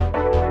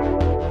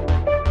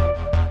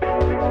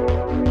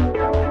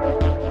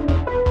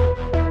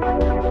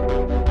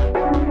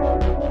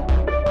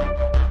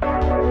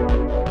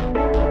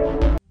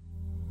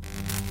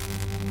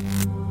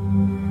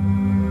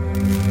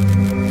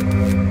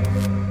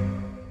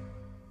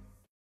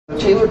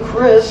Taylor.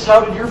 Chris,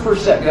 how did your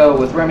first set go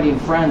with Remedy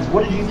and Friends?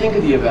 What did you think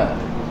of the event?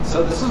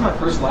 So this was my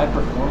first live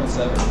performance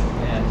ever,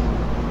 and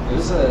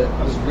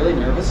I was really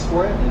nervous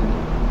for it,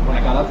 and when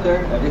I got up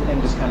there,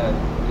 everything just kind of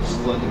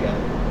flowed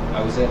together.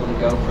 I was able to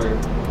go for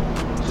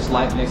just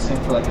live mixing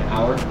for like an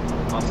hour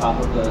on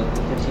top of the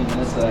 15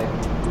 minutes that I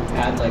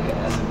had like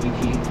as an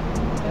EP,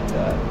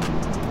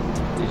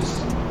 and it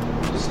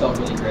just felt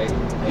really great.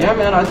 Yeah,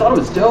 man, I thought it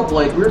was dope.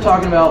 Like, we were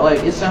talking about, like,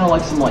 it sounded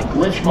like some, like,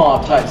 glitch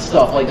mob type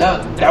stuff. Like,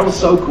 that was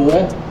so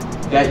cool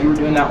that you were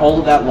doing all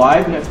of that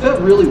live, and it fit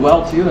really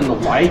well, too, and the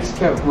lights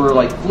were,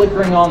 like,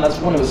 flickering on. That's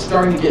when it was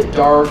starting to get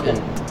dark and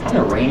kind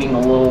of raining a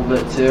little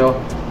bit, too.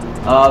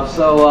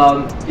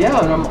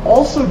 Yeah, and I'm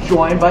also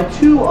joined by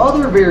two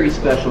other very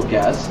special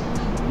guests.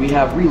 We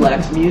have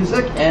RYLVX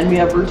Music, and we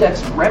have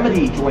Vertex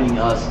Remedy joining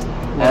us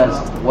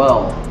as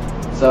well.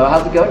 So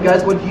how's it going,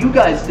 guys? What do you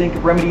guys think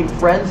of Remedy and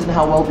Friends and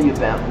how well the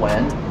event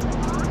went?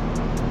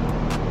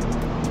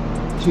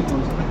 2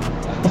 thumbs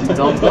up. 2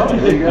 thumbs up.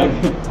 There you go.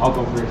 I'll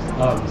go first.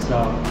 So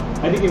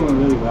I think it went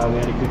really well. We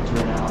had a good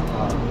turnout.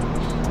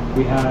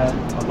 We had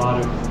a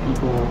lot of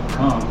people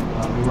come.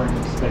 We weren't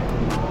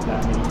expecting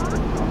that many people to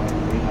come in.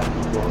 We had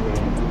people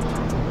in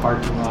the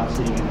parking lot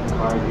sitting in the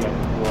cars. We had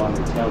people on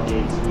the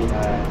tailgates. We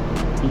had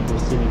people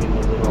sitting in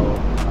the little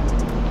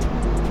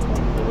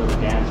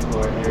dance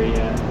floor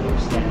area. They were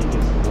standing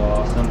against the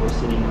wall. Some were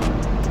sitting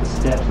on the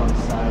steps on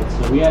the side.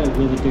 So we had a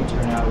really good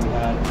turnout. We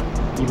had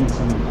even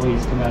some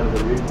employees come out of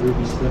the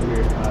Ruby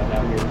Sliver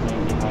that we were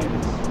playing behind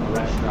this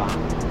restaurant.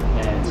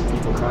 And some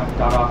people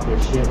got off their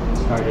shift and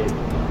started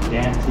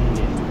dancing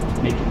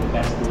and making the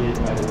best of it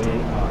right away.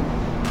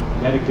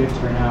 We had a good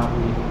turnout.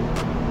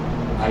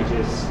 I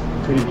just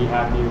couldn't be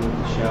happier with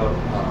the show.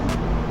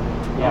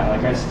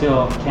 I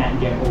still can't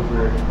get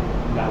over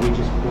that we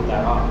just pulled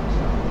that off. So.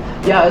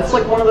 Yeah, it's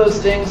like one of those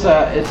things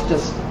that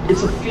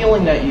it's a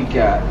feeling that you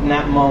get in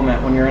that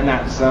moment when you're in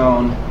that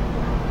zone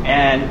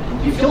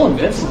and you feel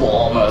invincible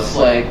almost.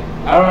 Like,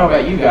 I don't know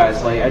about you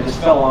guys, like I just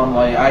felt on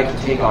like I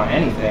could take on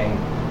anything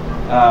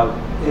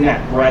in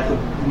that breath of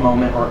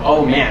moment, or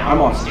oh man,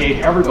 I'm on stage,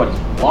 everybody's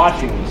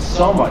watching me,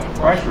 so much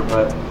pressure,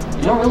 but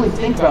you don't really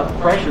think about the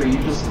pressure,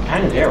 you're just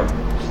kind of there,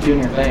 just doing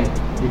your thing.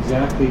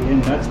 Exactly,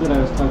 and that's what I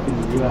was talking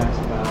to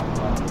RYLVX about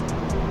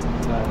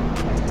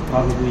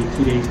probably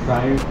 2 days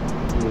prior.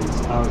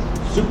 I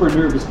was super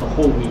nervous the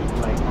whole week.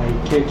 Like, I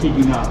kid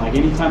you not. Like,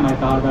 anytime I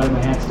thought about it,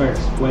 my hands started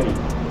sweating.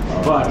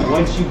 But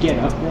once you get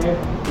up there,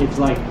 it's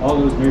like all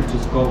those nerves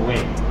just go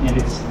away. And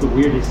it's the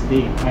weirdest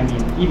thing. I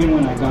mean, even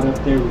when I got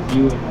up there with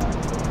you and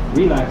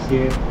RYLVX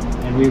here,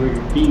 and we were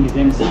being his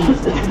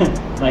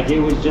MCs, like, it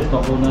was just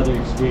a whole nother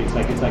experience.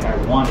 Like, it's like I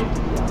wanted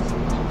to be on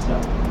stage. So.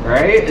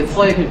 Right? It's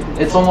like,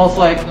 it's almost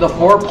like the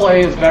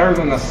foreplay is better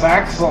than the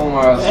sex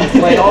almost. It's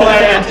like all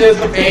that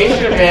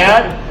anticipation,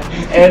 man.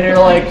 And you're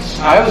like,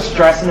 I was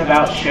stressing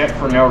about shit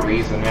for no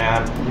reason,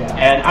 man. Yeah.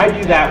 And I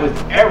do that with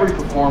every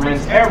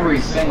performance, every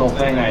single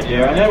thing I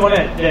do. And then when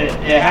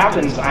it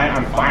happens,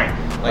 I'm fine.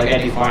 Like,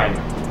 Eddie's fine.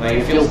 Like,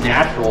 it feels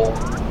natural.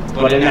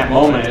 But in that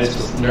moment, it's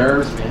just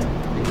nerves, man.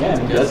 Yeah,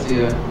 it does to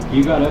you.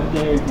 You got up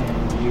there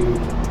and you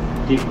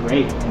did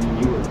great. I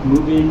mean, you were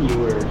moving,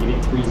 you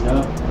didn't freeze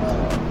up,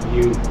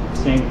 you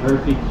sang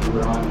perfect, you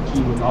were on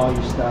key with all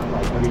your stuff,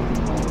 like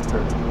everything went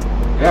perfect.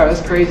 Yeah, it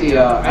was crazy.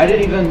 I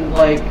didn't even,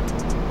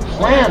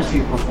 plan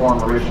to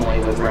perform originally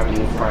with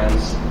Remedy and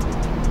Friends.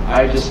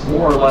 I just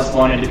more or less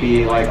wanted to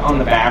be on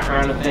the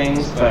background of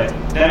things, but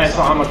then I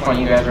saw how much fun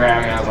you guys were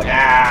having, and I was like,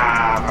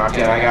 fuck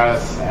it, I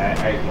guess.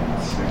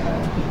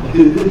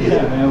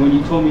 Yeah, man, when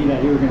you told me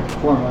that you were going to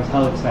perform, I was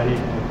hella excited.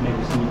 I've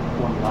never seen you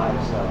perform live,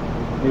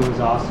 so it was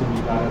awesome.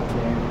 You got up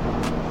there.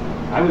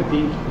 I would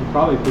think you're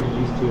probably pretty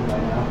used to it by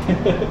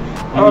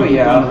now. You've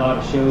done a lot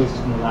of shows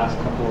in the last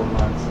couple of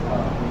months.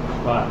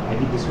 But I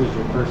think this was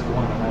your first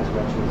one as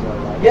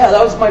R3TR0ZO, right? Yeah,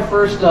 that was my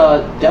first,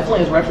 definitely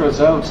as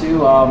R3TR0ZO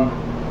too.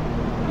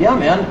 Yeah,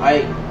 man,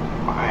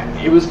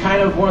 it was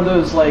kind of one of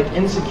those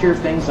insecure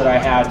things that I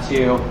had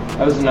too.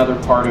 That was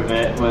another part of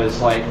it,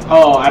 was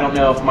I don't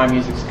know if my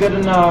music's good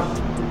enough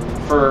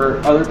for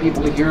other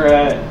people to hear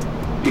it,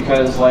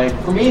 because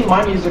for me,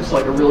 my music's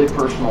a really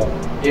personal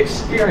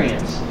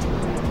experience.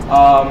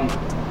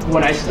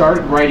 When I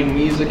started writing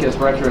music as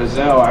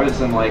R3TR0ZO, I was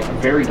in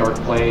a very dark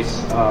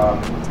place.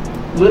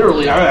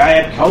 Literally, I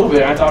had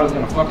COVID. I thought I was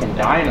going to fucking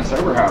die in a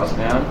sober house,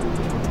 man.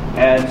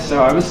 And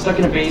so I was stuck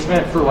in a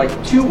basement for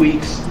 2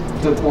 weeks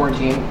to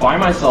quarantine by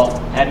myself.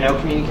 Had no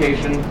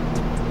communication,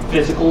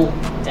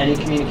 any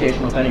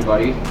communication with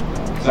anybody.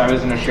 Because I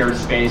was in a shared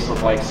space with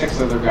 6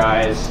 other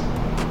guys.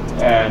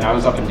 And I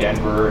was up in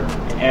Denver.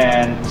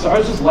 And so I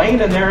was just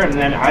laying in there, and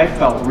then I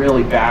felt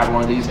really bad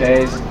one of those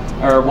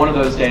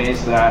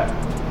days that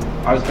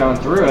I was going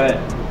through it.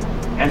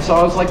 And so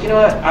I was like, you know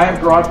what? I have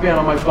GarageBand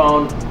on my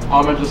phone.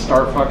 I'm gonna just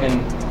start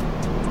fucking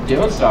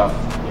doing stuff.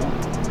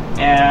 Yeah.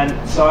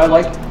 And so I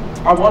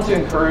want to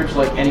encourage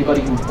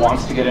anybody who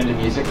wants to get into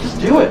music, just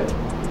do it.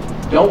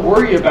 Don't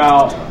worry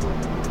about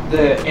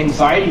the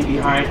anxiety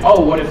behind,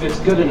 what if it's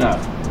good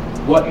enough?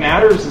 What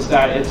matters is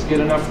that it's good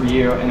enough for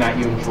you and that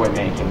you enjoy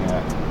making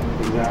it.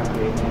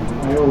 Exactly, and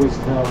I always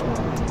tell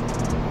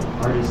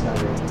artists that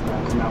are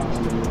come out to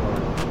me or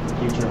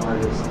future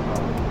artists,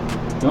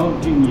 don't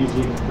do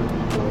music for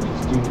people,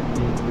 just do it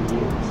for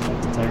you. It's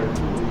like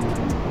therapy,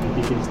 and I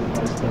think it's the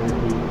best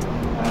therapy.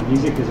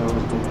 Music has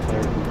always been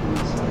therapy for me,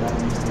 so that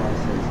makes a lot of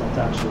sense. That's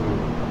actually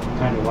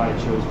kind of why I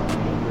chose my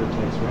name,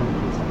 Vertex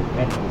Remedy. It's like a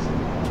pet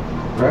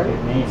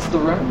Right. name. It's the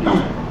remedy.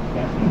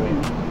 Definitely.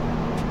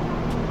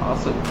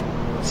 Awesome.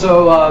 So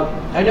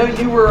I know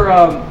you were.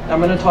 I'm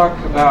going to talk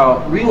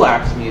about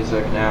relax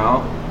music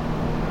now.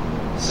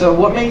 So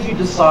what made you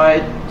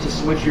decide to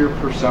switch your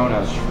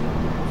personas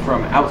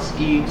from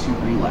Outski to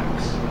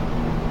relax?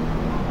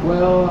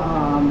 Well,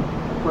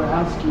 for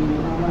Outski,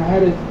 I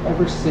had it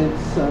ever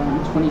since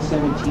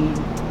 2017.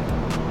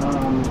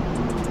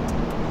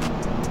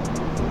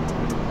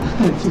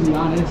 To be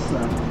honest,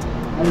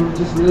 I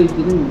just really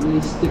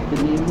didn't stick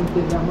the name with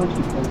it that much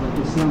because like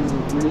it sounds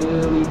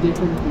really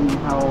different than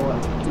how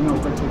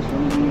Vertex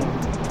Remedy and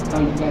how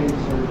you guys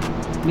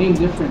are named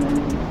different and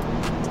everything.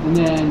 And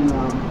then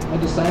I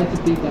decided to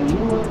think that, you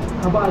know what,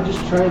 how about I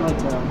just try like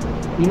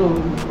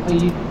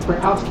for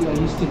Outski I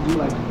used to do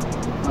like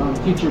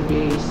future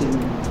bass and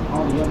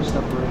all the other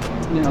stuff for it.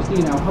 And then I was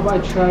thinking, how about I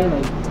try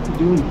like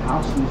doing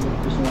house music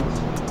just once.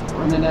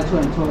 And then that's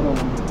when I told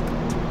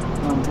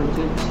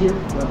Vertex here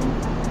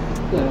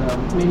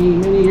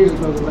many years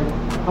ago. It was like,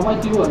 how about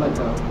I do a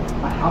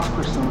house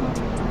persona?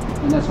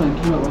 And that's when I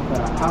came up with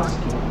a house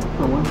kit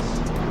for once.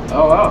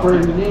 Oh wow! For a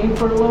name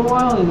for a little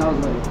while, and I was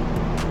like,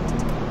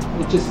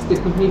 it just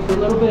stuck with me for a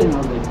little bit, and I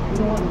was like, you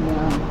know what?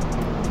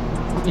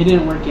 Nah. It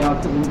didn't work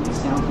out because it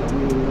sounds like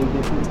really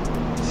different.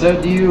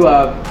 So do you?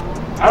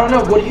 I don't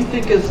know. What do you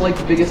think is like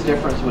the biggest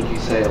difference? Would you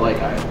say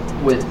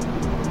with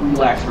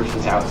relax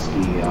versus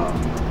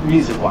Outski,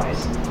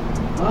 music-wise?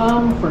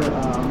 For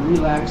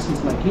relax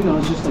is like,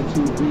 it's just like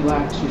to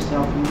relax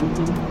yourself and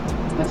everything.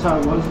 That's how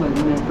it was like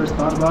when I first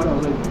thought about it. I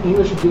was like, maybe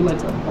I should do like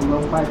a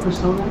lo-fi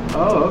persona.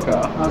 Oh, okay.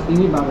 I was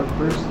thinking about it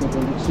first, but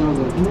then next thing I was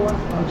like, you know what?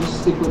 I'll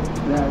just stick with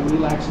that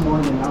relax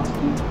more than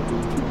Outski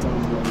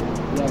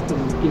because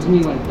it gives me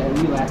like that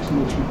relax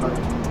motion part.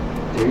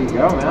 There you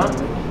go,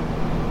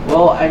 man.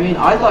 Well, I mean,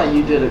 I thought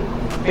you did a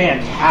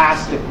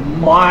fantastic,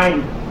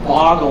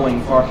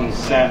 mind-boggling fucking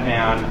set,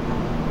 man.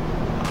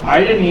 I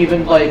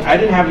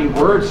didn't have any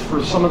words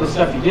for some of the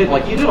stuff you did.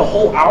 Like, you did a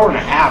whole hour and a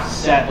half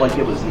set like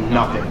it was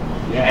nothing.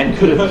 Yeah. And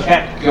could have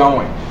kept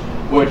going,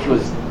 which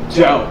was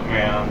dope,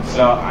 man.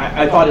 So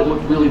I thought it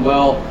looked really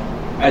well.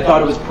 I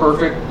thought it was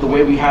perfect the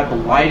way we had the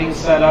lighting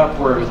set up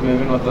where it was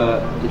moving with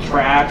the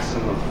tracks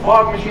and the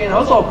fog machine. That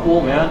was all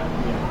cool, man.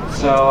 Yeah.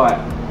 So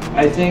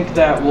I think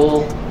that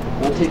we'll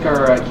take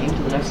our game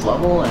to the next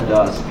level.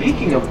 And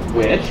speaking of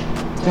which,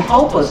 to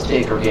help us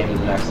take our game to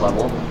the next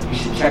level, you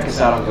should check us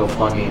out on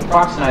GoFundMe and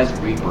Proxinized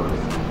Rebirth.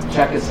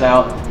 Check us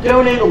out.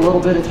 Donate a little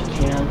bit if you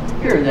can,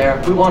 here and there.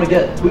 We want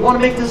to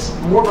make this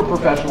more of a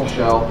professional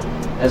show,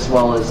 as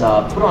well as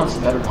put on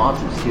some better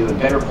concerts too, and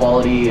better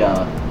quality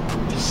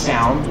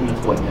sound and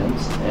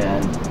equipment.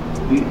 And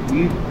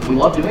we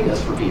love doing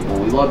this for people.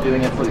 We love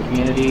doing it for the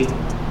community.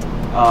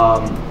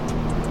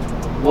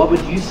 What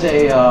would you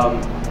say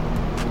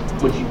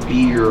would you be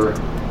your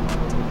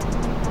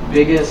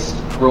biggest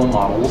role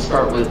model? We'll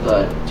start with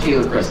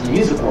Taylor Chris in the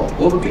music world.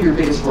 What would be your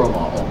biggest role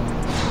model?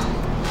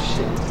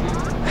 Shit,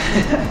 dude.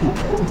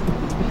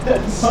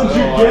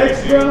 100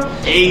 gigs, bro?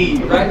 Hey!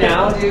 Right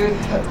now, dude,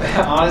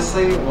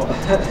 honestly,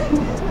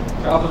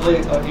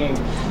 probably fucking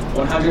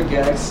 100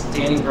 Gex,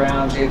 Danny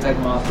Brown, JPEG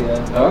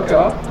Mafia.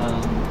 Okay.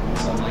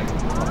 Some like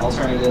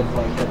alternative,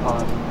 like hip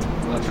hop,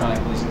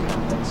 electronic music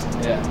kind of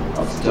things. Yeah.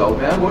 That's dope,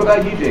 man. What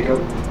about you, Jacob?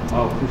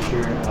 Oh, for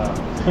sure.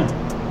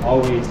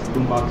 Always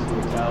Boombox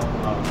Hotel.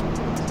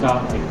 It's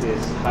got like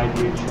this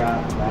hybrid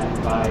trap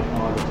vibe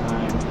all the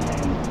time,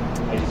 and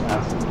I just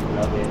absolutely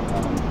love it.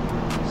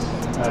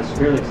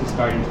 Skrillex is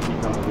starting to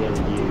become a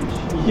really huge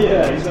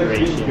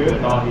inspiration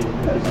with all his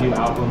new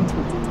album.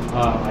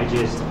 I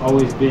just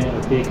always been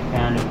a big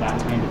fan of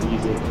that kind of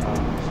music,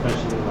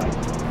 especially like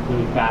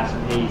really fast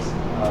paced,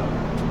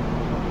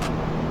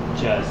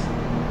 just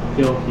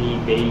filthy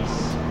bass.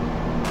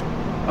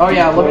 Oh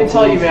yeah, let me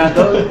tell you, man.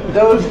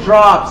 Those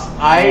drops.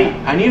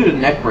 I needed a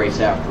neck brace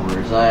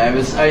afterwards. I'm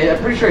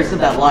pretty sure I said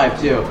that live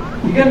too.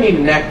 You're gonna need a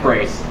neck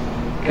brace.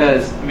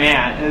 Because,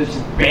 man, it was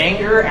just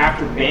banger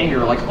after banger.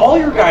 Like, all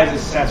your guys'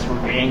 sets were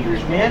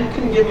bangers, man. You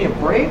couldn't give me a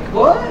break?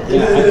 What?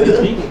 Yeah,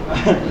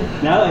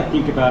 now that I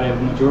think about it, the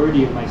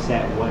majority of my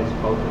set was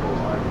both of those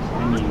artists.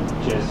 I mean,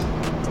 just,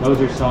 those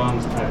are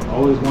songs I've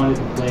always wanted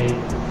to play.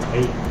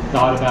 I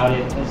thought about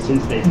it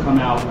since they've come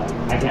out. Like,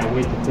 I can't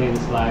wait to play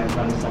this live in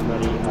front of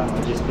somebody.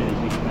 I've just been a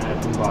huge fan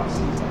of Boombox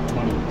since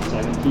like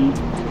 2017.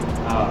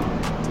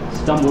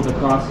 Stumbled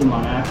across him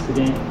on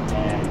accident,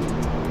 and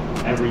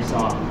every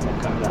song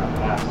that comes out,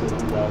 I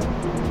absolutely love.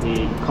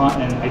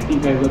 And I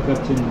think I look up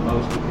to him the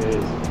most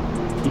because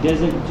he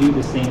doesn't do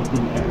the same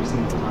thing every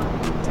single time.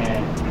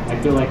 And I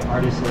feel like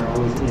artists are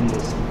always in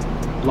this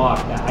block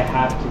that I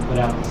have to put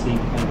out the same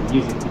kind of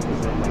music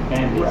because then my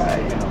fan base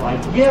is gonna like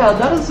it. Yeah,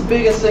 that is the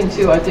biggest thing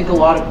too. I think a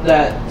lot of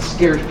that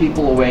scares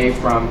people away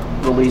from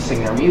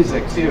releasing their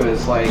music too.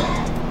 Is like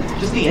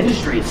just the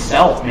industry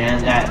itself,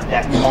 man.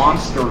 That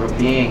monster of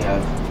being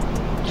of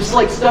just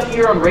like stuff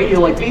here on radio,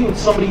 like being with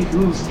somebody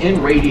who's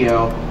in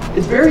radio.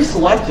 It's very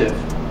selective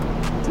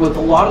with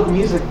a lot of the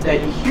music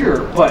that you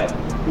hear, but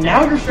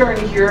now you're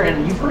starting to hear,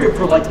 and you've heard it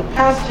for like the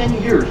past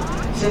 10 years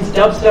since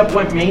dubstep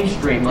went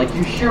mainstream, like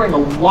you're hearing a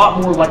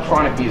lot more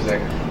electronic music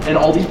and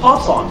all these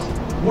pop songs,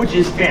 which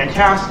is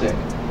fantastic,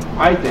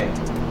 I think.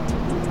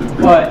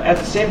 But at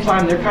the same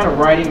time, they're kind of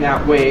riding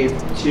that wave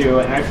too,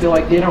 and I feel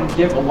like they don't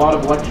give a lot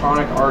of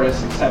electronic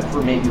artists, except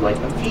for maybe like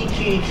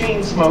Avicii,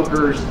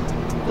 Chainsmokers,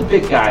 the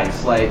big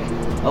guys, like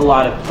a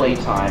lot of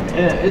playtime.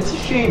 And it's a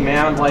shame,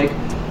 man. Like,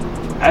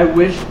 I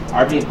wish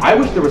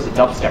there was a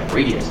dubstep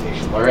radio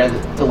station or an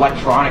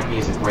electronic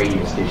music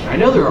radio station. I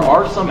know there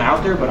are some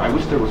out there, but I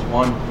wish there was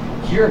one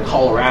here in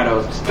Colorado,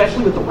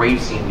 especially with the rave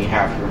scene we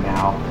have here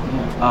now.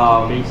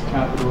 Yeah, bass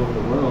capital of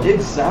the world.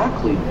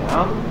 Exactly,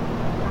 man.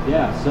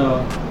 Yeah,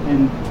 so,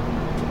 and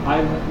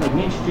like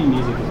mainstream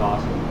music is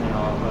awesome, you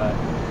know, but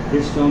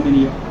there's so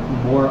many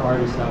more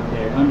artists out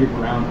there,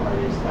 underground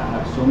artists that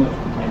have so much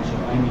potential.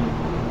 I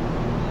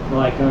mean,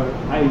 like,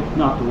 I'm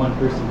not the one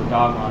person to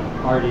dog on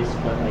artists,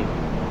 but like,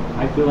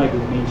 I feel like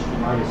with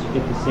mainstream artists, you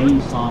get the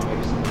same song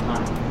every single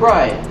time.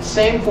 Right,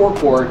 same 4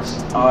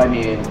 chords. I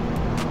mean,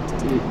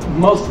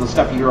 most of the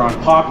stuff you hear on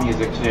pop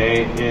music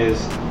today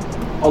is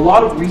a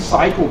lot of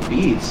recycled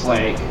beats.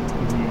 Like,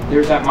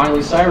 there's that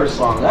Miley Cyrus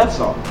song. That's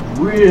a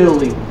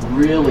really,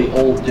 really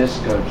old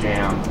disco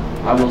jam.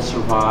 I Will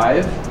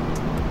Survive.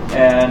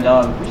 And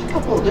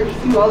there's a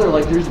few other,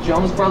 like there's a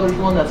Jonas Brothers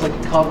one that's like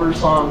a cover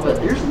song, but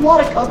there's a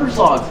lot of cover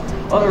songs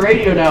on the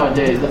radio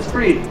nowadays. It's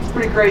pretty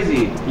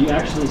crazy. You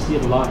actually see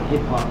it a lot in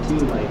hip hop too,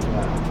 like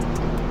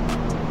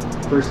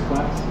First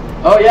Class.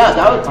 Oh yeah,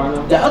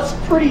 that's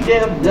pretty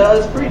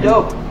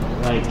dope.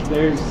 Like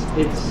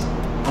it's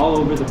all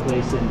over the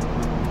place, and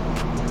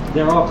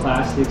they're all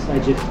classics. I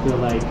just feel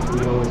like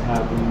we always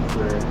have room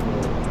for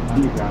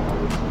underground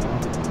artists, you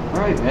know? All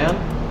right,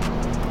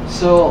 man.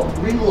 So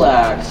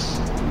RYLVX,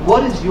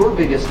 what is your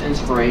biggest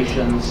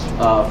inspirations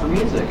for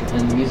music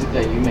and the music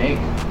that you make?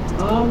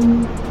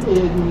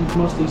 It's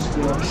mostly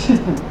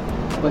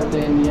Skrillex, but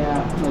then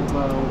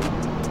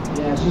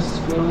it's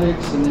just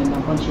Skrillex, and then a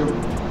bunch of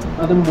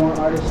other more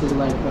artists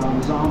like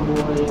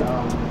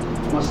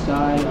Zomboy, Must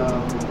Die.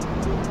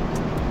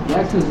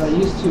 Yeah, because I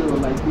used to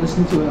like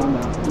listen to it on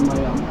my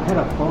I had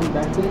a phone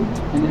back then,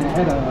 and then I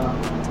had a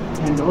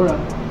Pandora,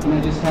 and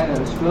I just had a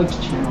Skrillex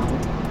channel,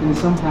 and then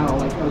somehow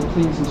like I was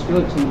playing some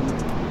Skrillex and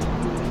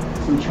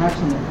some tracks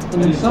in there,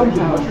 and then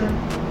somehow.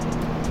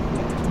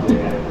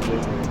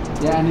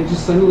 Yeah, and it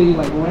just suddenly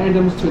like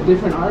randoms to a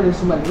different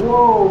artist. I'm like,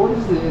 whoa, what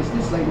is this?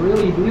 This is like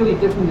really, really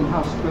different than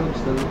how Skrillex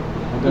does it.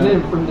 Okay. And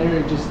then from there,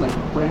 it just like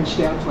branched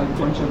out to like a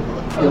bunch of.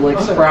 It like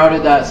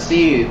sprouted that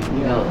seed.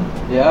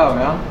 Yeah,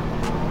 man.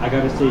 I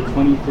gotta say,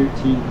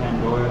 2013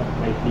 Pandora,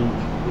 I think,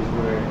 is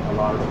where a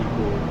lot of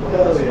people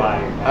were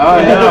inspired. Oh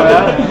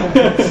yeah,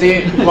 man.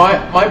 See,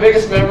 my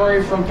biggest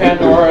memory from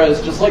Pandora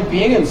is just like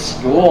being in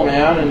school,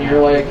 man, and you're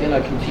like in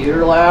a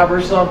computer lab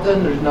or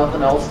something. There's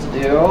nothing else to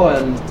do,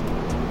 and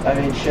I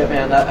mean, shit,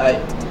 man.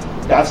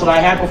 That's what I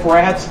had before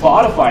I had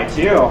Spotify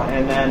too,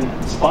 and then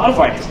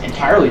Spotify just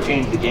entirely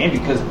changed the game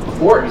because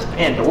before it was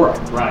Pandora.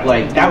 Right.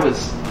 Like that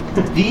was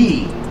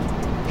the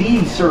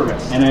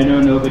service. And I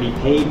know nobody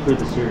paid for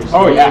the service.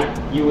 Oh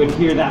yeah. You would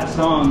hear that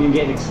song and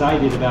get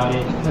excited about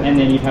it, and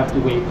then you'd have to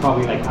wait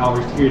probably like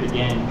hours to hear it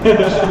again.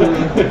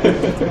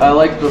 I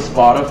like the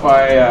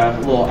Spotify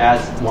little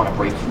ads. Want to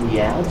break free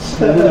ads?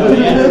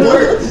 Yeah, it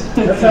works.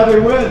 That's how they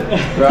win.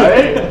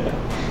 Right?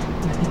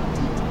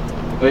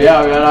 But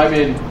yeah, man, I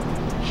mean,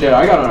 shit,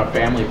 I got on a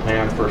family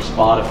plan for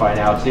Spotify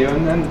now too,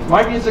 and then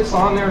my music's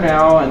on there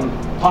now, and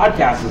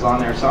podcast is on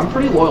there, so I'm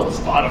pretty loyal to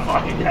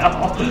Spotify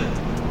now.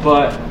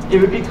 But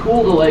it would be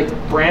cool to like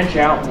branch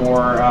out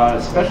more,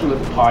 especially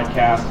with the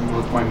podcast and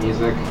with my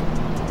music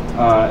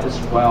as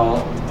well.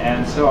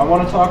 And so I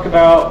want to talk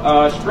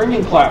about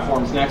streaming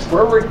platforms next.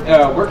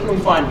 Where can we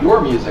find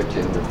your music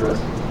too, Chris?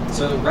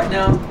 So right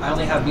now, I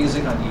only have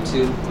music on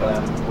YouTube, but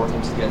I'm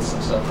working to get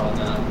some stuff on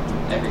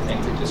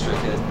everything through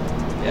Districted.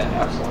 Yeah,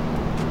 excellent.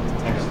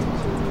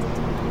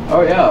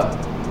 Oh yeah.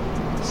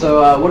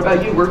 So what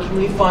about you? Where can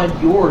we find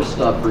your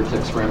stuff,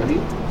 Vertex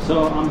Remedy?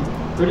 So I'm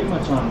pretty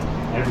much on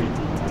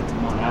everything. Like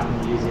I'm on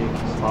Apple Music,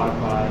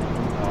 Spotify.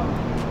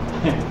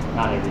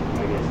 Not everything,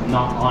 I guess. I'm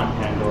not on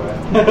Pandora.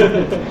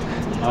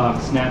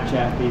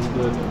 Snapchat,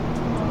 Facebook,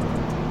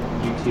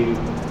 YouTube,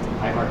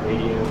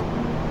 iHeartRadio,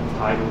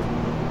 Tidal,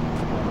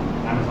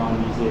 Amazon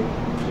Music,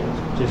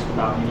 just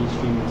about any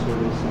streaming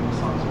service and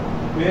songs are on.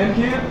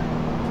 Bandcamp?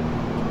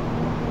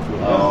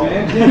 Oh.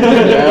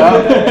 Yeah.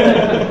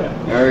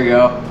 There we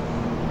go.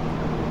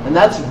 And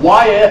that's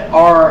Wyatt,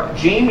 our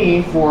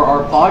Jamie for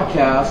our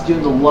podcast,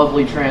 doing the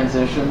lovely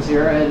transitions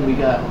here. And we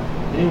got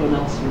anyone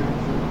else here?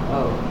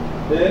 Oh.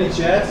 Any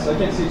chats? I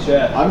can't see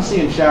chat. I'm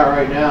seeing chat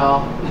right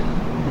now.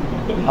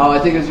 Oh, I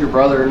think it was your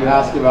brother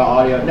asking about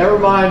audio. Never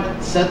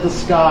mind, Set the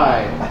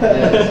Sky.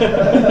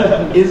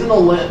 Yes. Isn't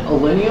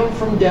Alenium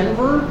from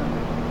Denver?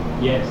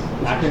 Yes,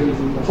 actually.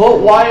 Put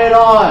Wyatt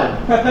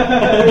on.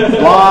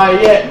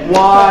 Wyatt.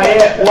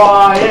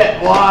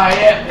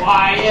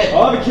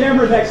 I'll have a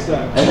camera next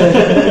time.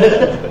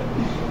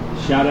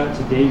 Shout out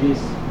to Davis.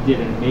 Did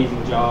an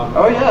amazing job.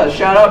 Oh yeah,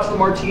 shout out to the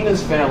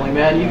Martinez family,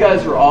 man. You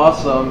guys were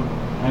awesome.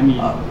 I mean,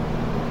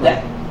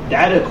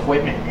 that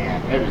equipment,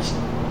 man,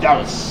 that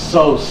was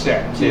so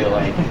sick too.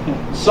 Like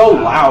so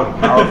loud and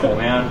powerful,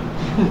 man.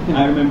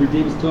 I remember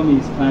Davis told me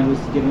his plan was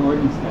to get an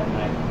ordinance that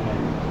night,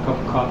 and a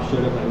couple cops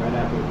showed up like right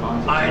after the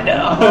concert. I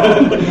know.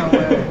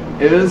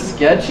 It was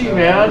sketchy,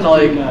 man.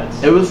 Like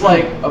it was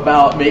like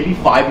about maybe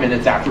 5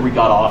 minutes after we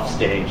got off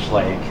stage,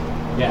 like.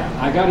 Yeah,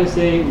 I gotta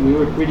say we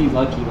were pretty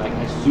lucky. Like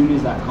as soon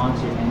as that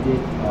concert ended,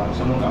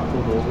 someone got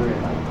pulled over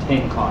and like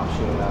 10 cops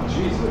showed up.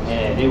 Jesus.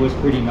 And it was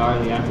pretty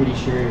gnarly. I'm pretty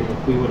sure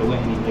if we would have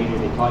went any later,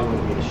 they probably would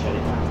have made us shut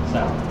it down.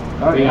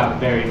 So we got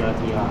very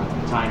lucky on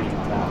timing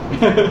on that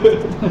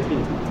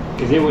one.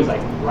 Because it was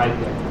like right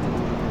there.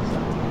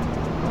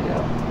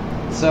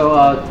 So,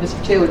 Mr.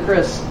 Taylor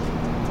Chris,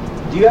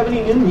 do you have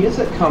any new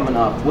music coming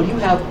up? What do you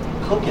have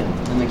cooking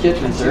in the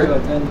kitchen, sir?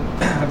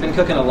 I've been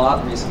cooking a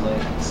lot recently.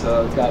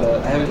 So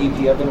I have an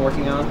EP I've been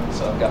working on.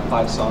 So I've got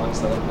 5 songs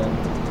that I've been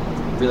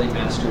really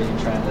mastering and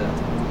trying to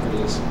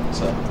produce.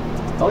 So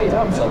oh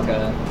yeah, it's like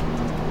a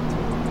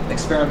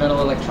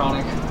experimental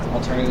electronic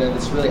alternative.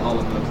 It's really all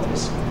over the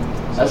place.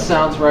 So that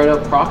sounds right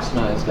up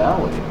Proxinized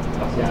alley.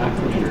 Yeah,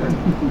 for sure.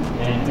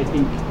 And I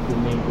think the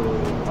main goal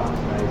of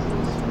Proxinized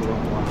is we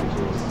don't want to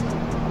just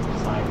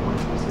sign one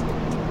specific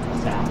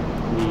sound.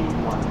 We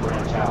want to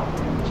branch out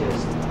and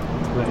just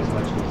put as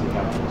much music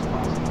out there as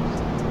possible.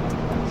 So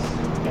that's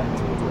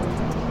definitely a goal.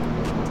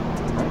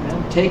 Right,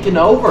 man. Taking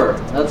over.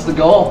 That's the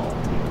goal.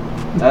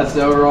 That's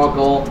the overall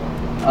goal.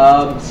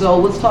 So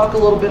let's talk a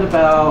little bit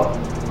about,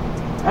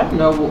 I don't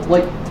know,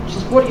 like,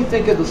 just what do you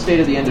think of the state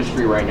of the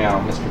industry right now,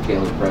 Mr.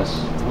 Taylor Chris?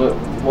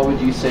 What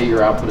would you say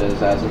your output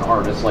is as an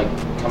artist, like,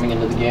 coming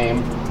into the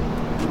game?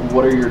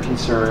 What are your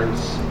concerns,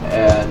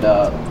 and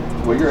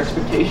what are your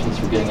expectations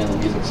for getting into the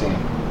music scene?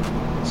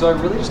 So I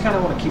really just kind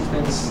of want to keep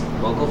things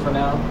local for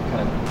now,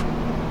 kind of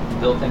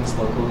build things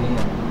locally and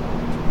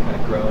kind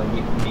of grow and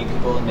meet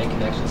people and make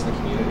connections in the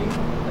community.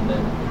 And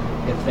then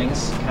if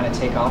things kind of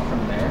take off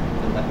from there,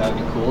 then that would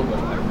be cool, but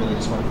I really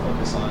just want to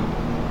focus on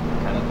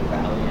kind of the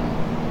valley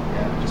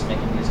and just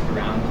making music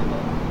around and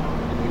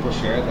if people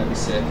share it, that'd be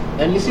sick.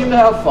 And you seem to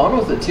have fun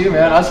with it too,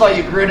 man. I saw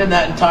you grinning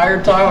that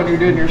entire time when you were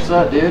doing your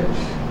set, dude.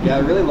 Yeah, I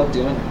really love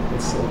doing it.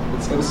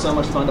 It was so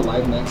much fun to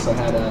live mix. I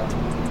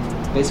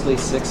had basically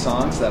 6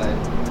 songs that I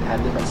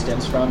had different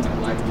stems from, and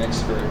I live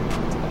mixed for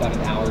about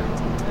an hour,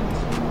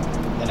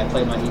 and then I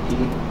played my EP.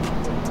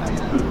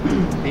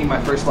 Being my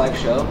first live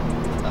show,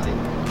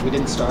 we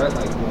didn't start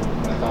like when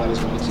I thought I was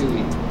going to.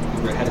 We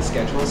were ahead of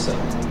schedule, so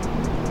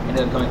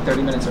ended up going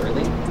 30 minutes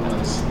early, and I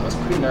was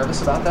pretty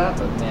nervous about that.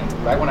 But man,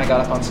 right when I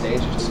got up on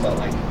stage, it just felt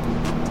like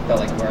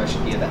where I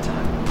should be at that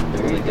time.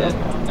 It really did.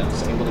 I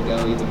was able to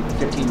go even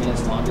 15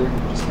 minutes longer,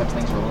 and just kept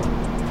things rolling.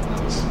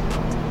 It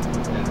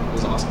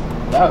was awesome.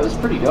 That was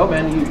pretty dope,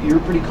 man. You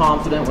were pretty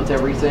confident with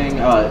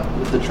everything,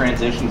 with the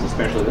transitions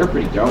especially. They're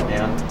pretty dope,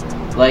 man.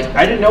 Like,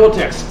 I didn't know what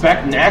to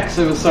expect next.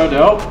 It was so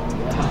dope.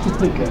 Yeah,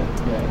 good.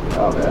 Yeah.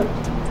 Oh,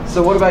 man.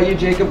 So what about you,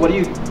 Jacob? What do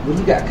you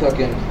got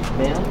cooking,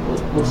 man?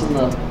 What's in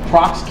the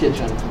Prox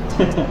kitchen?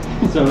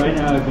 So right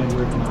now I've been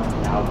working on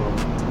an album.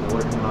 I'm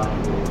working on it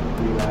with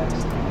RYLVX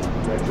and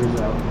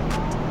R3TR0ZO.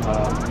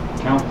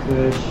 Count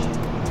Kush,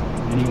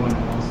 anyone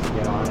who wants to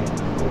get on it,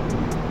 I'm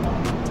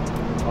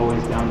open.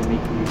 Always down to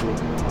make music.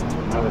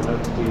 I would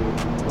love to do a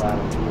collab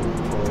with you,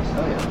 of course.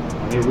 Oh yeah.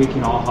 Maybe we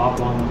can all hop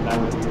on. That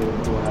would be really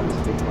cool. Have this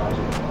big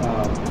project.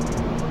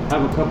 I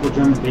have a couple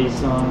drum and bass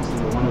songs.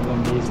 One of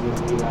them is with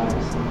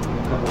RYLVX.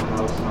 A couple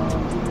house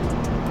songs.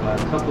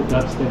 A couple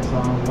dubstep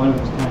songs. One of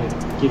them kind of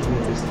gives me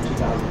this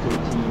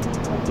 2013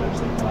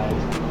 dubstep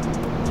vibes.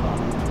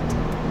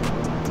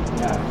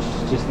 Yeah,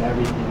 just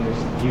everything.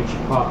 There's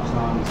future pop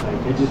songs. Like,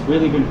 I've just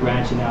really been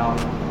branching out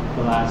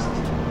the last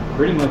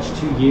pretty much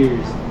 2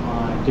 years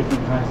on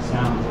different kinds of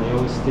sounds. I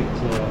always stick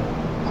to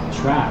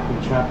trap,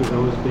 and trap has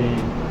always been,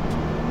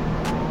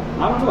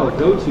 I don't know, a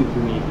go-to for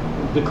me.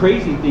 The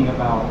crazy thing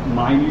about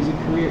my music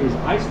career is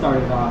I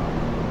started off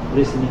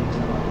listening to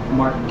like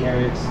Mark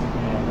Garrix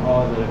and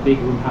all the big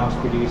room house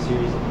producers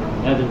in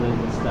the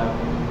Netherlands and stuff,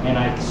 and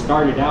I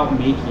started out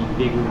making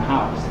big room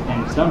house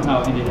and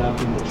somehow ended up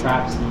in the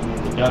trap scene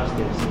and the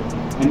dubstep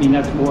scene. I mean,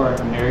 that's more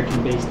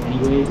American based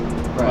anyways,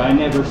 but I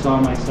never saw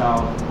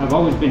myself, I've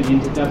always been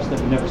into dubstep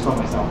and never saw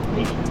myself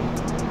making it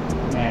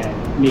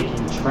and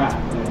making trap.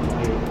 And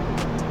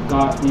I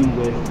got in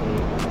with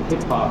a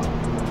hip hop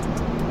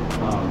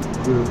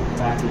group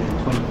back in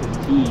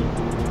 2015,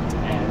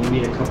 and we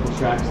made a couple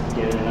tracks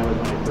together, and that was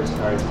when I first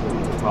started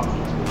doing hip hop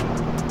beats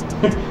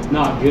were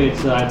not good,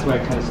 so that's why I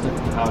kind of stuck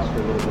in the house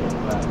for a little bit.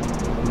 But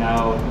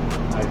now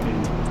I've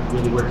been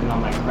really working on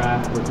my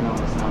craft, working on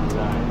my sound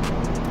design,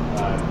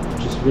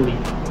 just really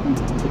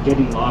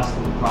getting lost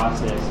in the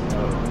process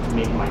of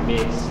making my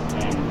mix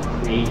and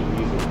creating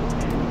music.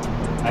 And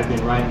I've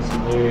been writing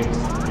some lyrics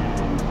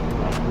and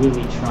like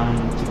really trying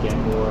to get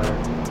more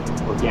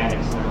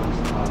organic sounds.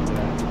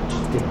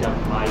 Just picked up a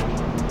mic,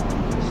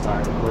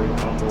 started recording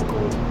my own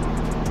vocals,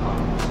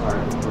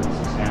 started recording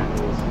some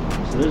samples.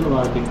 So there's a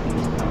lot of big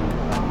things coming.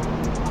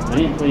 I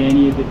didn't play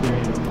any of it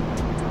during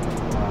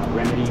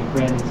Remedy and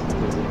Friends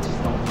because I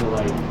just don't feel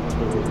like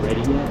they were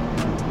ready yet.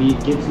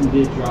 Gibson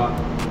did drop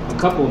a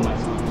couple of my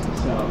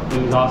songs, so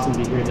it was awesome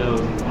to hear those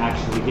and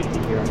actually get to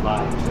hear them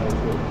live. So I was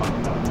really pumped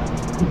about that.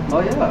 Oh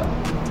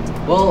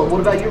yeah. Well,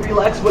 what about you,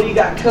 Relax? What do you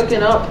got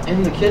cooking up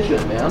in the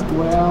kitchen, man?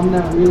 Well, I'm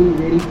not really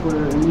ready for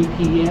an EP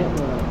yet,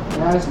 but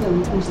yeah,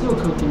 I'm still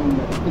cooking in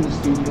the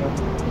studio.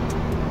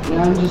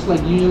 Yeah, I'm just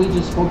like usually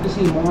just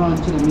focusing more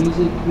onto the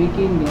music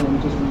making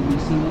than just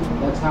releasing it.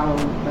 That's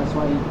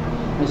why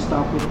I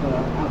stopped with the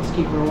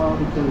Outski for a while,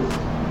 because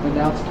with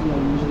Outski I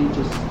usually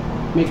just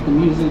make the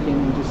music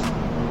and just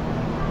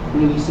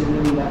release it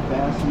really that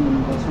fast, and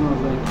then that's when I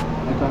was like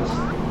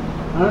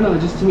I don't know,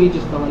 just to me it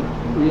just felt like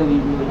really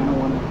I don't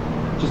want to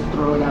just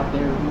throw it out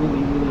there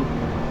really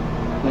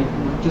like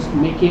just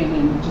make it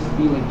and just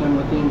be like done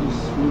with it and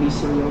just release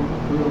it real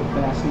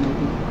fast and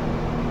everything.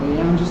 But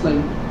yeah, I'm just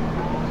like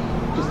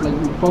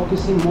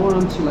focusing more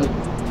onto like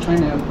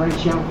trying to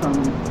branch out from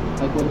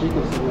like what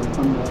Jacob said, like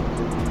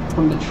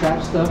from the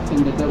trap stuff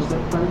and the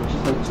dubstep part,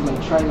 just like to like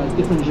try like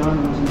different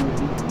genres and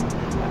everything.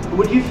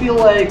 Would you feel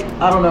like,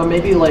 I don't know,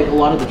 maybe like a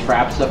lot of the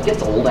trap stuff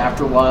gets old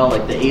after a while,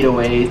 like the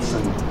 808s,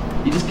 and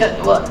you just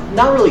get, well,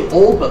 not really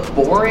old, but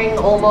boring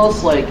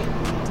almost? Like,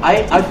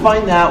 I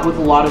find that with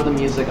a lot of the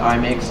music I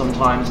make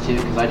sometimes too,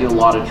 because I do a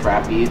lot of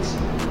trap beats,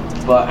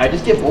 but I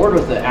just get bored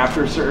with it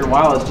after a certain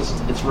while.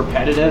 It's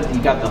repetitive.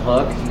 You got the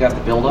hook, you got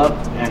the build up,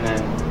 and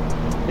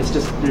then it's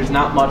just, there's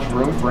not much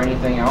room for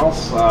anything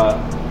else.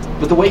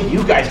 But the way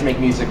you guys make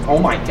music, oh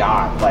my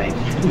god, like,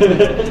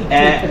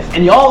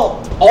 and y'all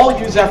all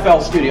use FL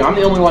Studio. I'm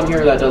the only one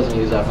here that doesn't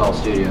use FL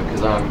Studio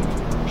because I'm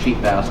a cheap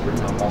bastard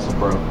and I'm also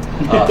broke.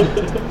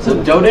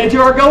 So donate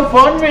to our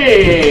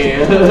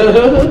GoFundMe.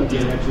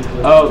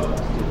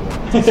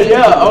 So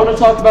yeah, I want to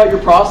talk about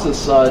your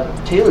process,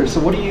 Taylor. So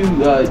what do you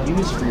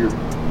use for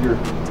your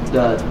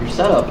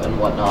setup and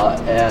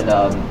whatnot, and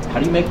how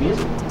do you make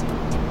music?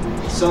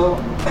 So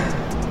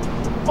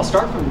I'll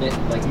start from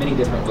like many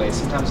different ways.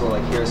 Sometimes I'll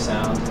like hear a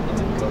sound and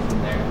then go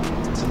from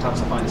there.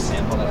 Sometimes I'll find a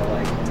sample that I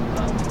like.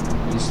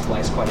 Use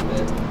Splice quite a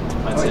bit.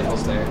 Find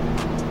samples there,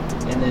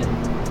 and then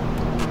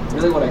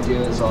really what I do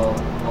is I'll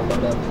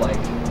load up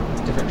like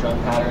different drum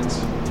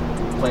patterns,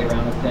 play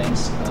around with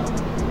things.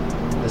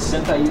 The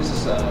synth I use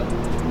is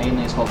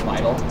mainly it's called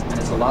Vital, and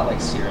it's a lot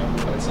like Serum,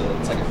 but it's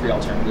like a free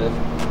alternative.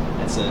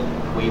 It's a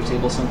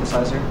wavetable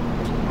synthesizer.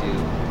 You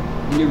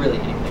can do really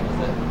anything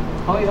with it.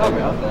 Oh yeah, play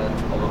around with that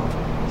a lot.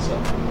 So,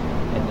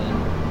 and then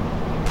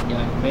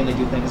I mainly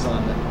do things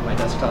on my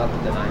desktop,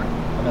 but then I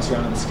mess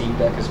around on the Steam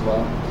Deck as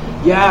well.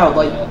 Yeah,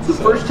 like the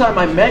first time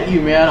I met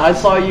you, man, I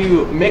saw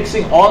you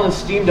mixing on the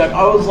Steam Deck.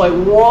 I was like,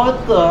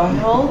 what the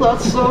hell?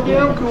 That's so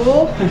damn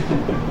cool.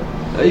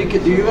 You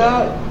could do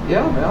that?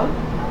 Yeah, man.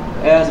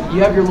 And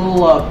you have your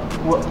little,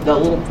 that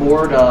little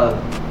board,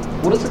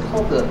 what is it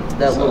called?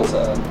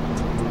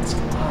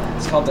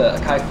 It's called the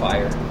Akai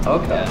Fire.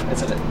 Okay.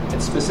 Yeah,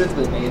 it's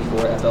specifically made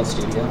for FL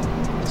Studio,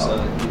 so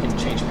you can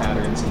change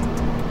patterns and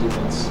do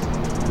things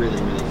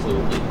really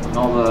fluidly. And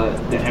all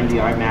the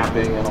MDI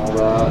mapping and all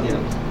that.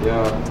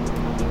 Yeah.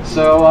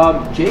 So,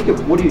 Jacob,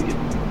 what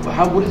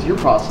is your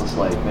process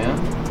like, man?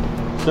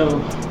 So,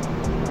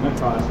 my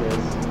process,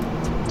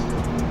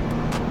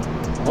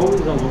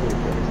 always all over the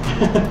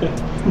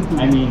place.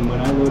 I mean,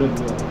 when I load up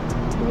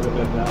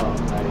FL,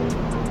 I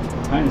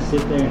kind of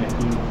sit there and I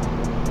think,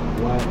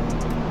 what?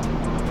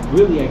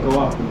 Really, I go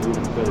off the mood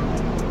and feel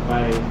like if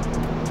I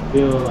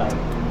feel like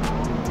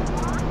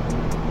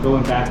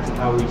going back to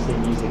how we say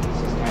music is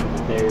just kind of a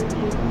therapy.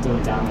 If I'm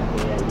feeling down that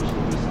day, I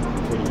usually do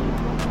something pretty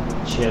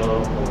chill,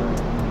 or if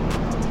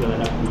I'm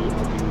feeling upbeat,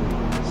 I'll do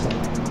some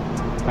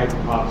hyper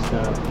pop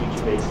stuff,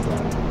 future bass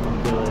stuff. If I'm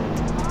feeling,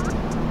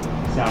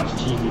 sounds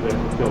cheesy, but if I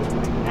feel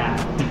like that,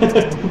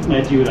 and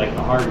I do like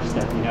the harder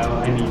stuff, I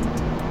mean,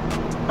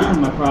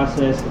 my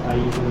process, I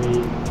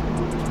usually,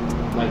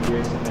 like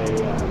yours,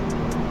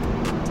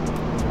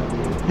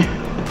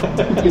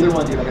 Either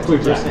one, dude. I got two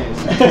first names.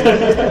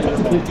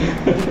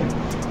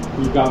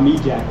 You got me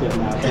jacked up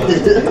now.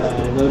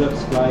 Load up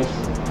Splice,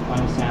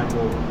 find a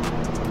sample,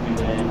 and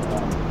then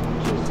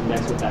just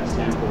mess with that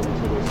sample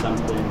until there's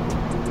something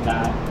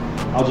that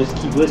I'll just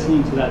keep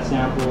listening to that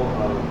sample,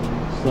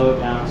 slow it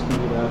down,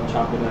 speed it up,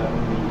 chop it up,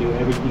 and do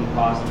everything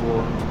possible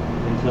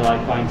until I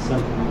find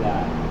something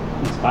that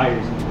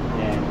inspires me.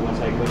 And once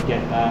I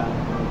get that,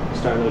 I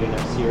start loading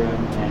up Serum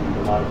and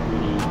a lot of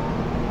 3D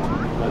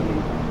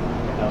plugins,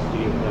 FL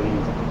Studio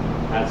plugins.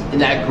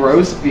 And that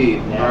gross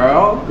beat,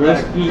 bro.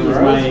 Gross beat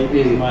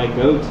is my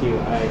go-to.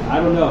 I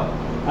don't know.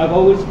 I've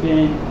always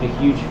been a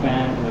huge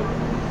fan of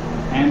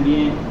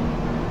ambient,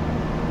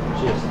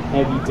 just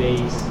heavy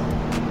bass,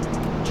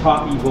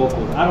 choppy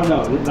vocals. I don't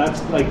know.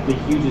 That's like the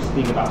hugest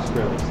thing about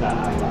Skrillex that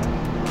I like,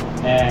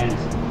 and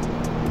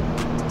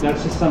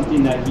that's just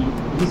something that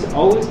he's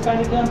always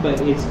kind of done,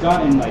 but it's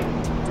gotten like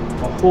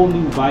a whole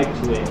new vibe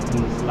to it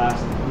in these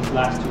last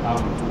 2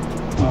 albums.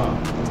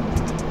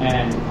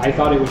 And I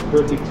thought it was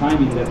perfect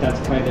timing that's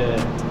kind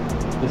of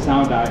the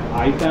sound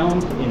I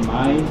found in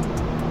my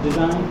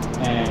design,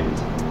 and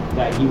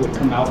that he would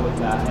come out with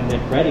that. And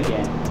then Fred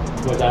Again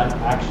was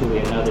actually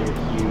another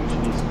huge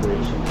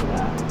inspiration to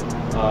that.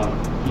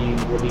 He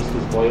released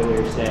his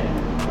Boiler set,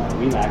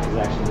 and RYLVX is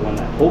actually the one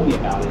that told me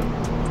about it.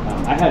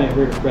 I hadn't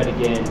heard of Fred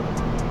Again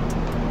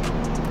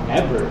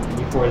ever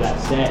before that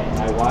set, and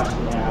I watched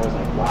it and I was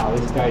like, wow,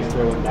 this guy's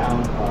throwing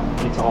down.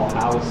 It's all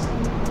house.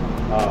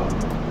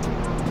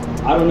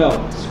 I don't know,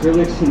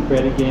 Skrillex and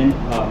Fred Again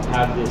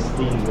have this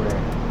thing where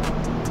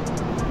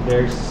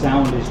their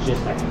sound is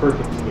just like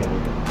perfect together,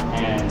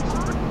 and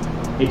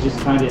it just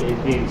kind of it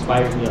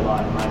inspires me a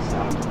lot in my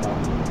sound.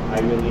 I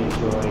really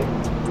enjoy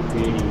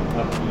creating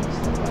upbeat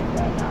stuff like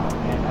that now,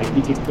 and I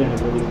think it's been a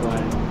really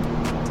fun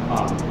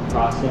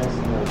process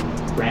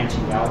of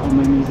branching out on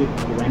my music.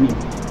 Because I mean,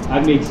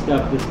 I've made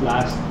stuff these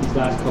last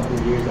couple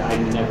of years that I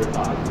never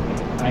thought I could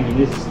make. I mean,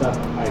 this is stuff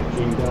I've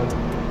dreamed of.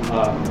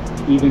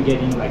 Even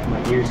getting like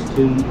my ears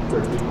tuned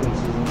for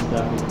frequencies and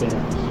stuff has been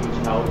a huge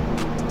help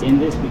in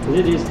this, because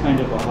it is kind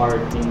of a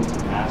hard thing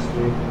to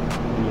master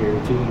when you're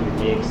doing your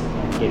mix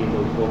and getting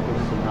those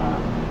vocals to not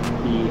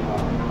be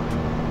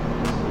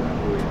what's the right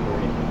word for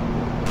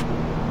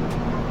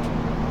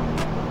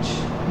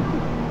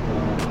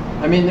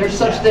it? I mean, there's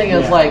such thing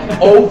as like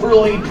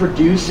overly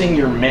producing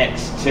your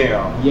mix too.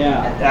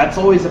 Yeah, that's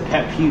always a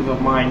pet peeve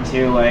of mine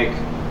too. Like,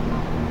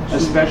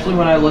 especially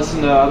when I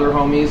listen to other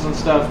homies and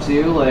stuff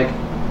too. Like,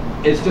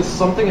 it's just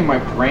something in my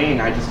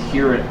brain. I just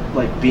hear it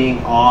like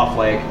being off,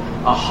 like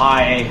a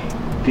high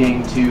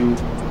being too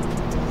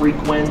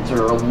frequent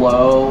or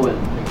low, and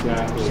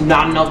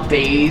not enough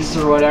bass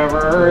or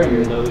whatever.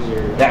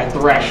 That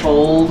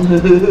threshold.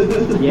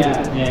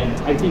 Yeah, and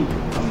I think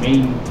a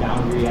main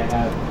boundary I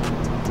have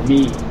for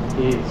me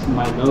is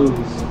my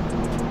lows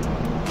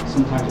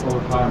sometimes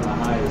overpower my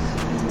highs.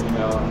 You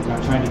know, and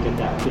I'm trying to get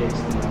that fixed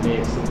in the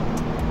mix.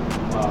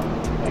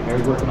 Like I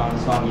was working on a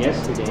song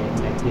yesterday,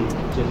 and I think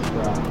just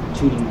from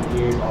tuning my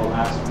ears all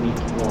last week,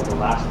 well, the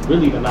last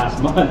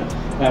month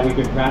that we've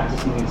been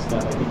practicing and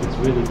stuff, I think it's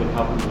really been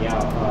helping me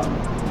out.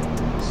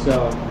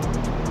 So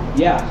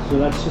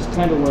that's just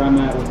kind of where I'm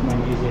at with my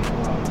music.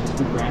 Just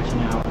been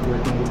branching out,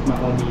 working with my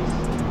homies,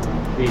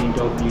 creating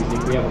dope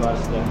music. We have a lot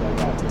of stuff that I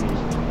got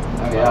finished.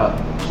 Oh yeah.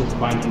 Just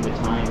finding the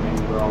time,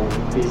 and we're all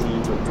busy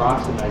with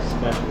Proxinized,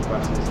 especially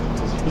Proxinized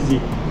keeps us busy.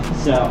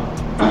 So,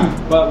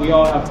 but we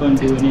all have fun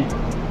doing it.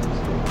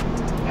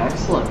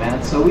 Excellent,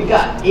 man. So we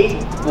got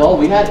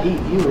we had 8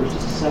 viewers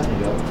just a second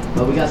ago,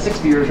 but we got 6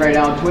 viewers right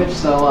now on Twitch.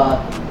 So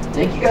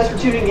thank you guys for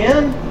tuning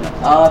in.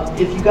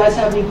 If you guys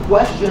have any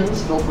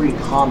questions, feel free to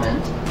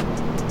comment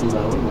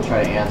below, and we'll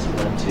try to answer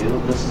them too.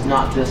 This is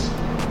not just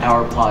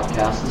our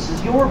podcast, this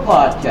is your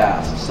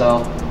podcast.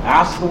 So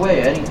ask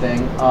away,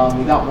 anything.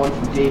 We got one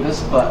from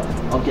Davis, but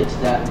I'll get to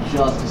that in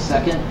just a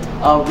second.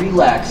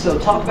 RYLVX. So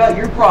talk about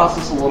your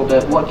process a little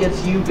bit. What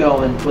gets you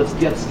going? What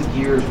gets the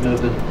gears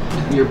moving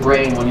in your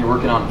brain when you're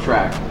working on a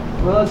track?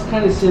 Well, it's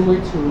kind of similar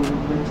to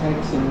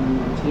Vertex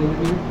and Taylor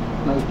here.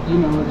 Like, you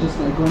know, just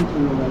like going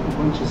through like a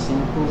bunch of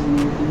samples and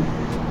everything.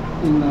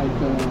 And like,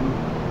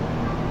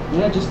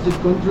 just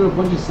going through a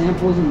bunch of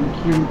samples and like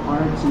hearing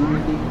parts and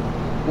everything.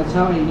 That's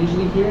how I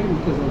usually hear it,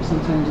 because like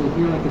sometimes I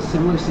hear like a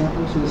similar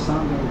sample to the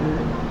song that I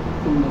heard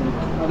from like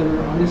other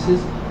artists.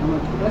 I'm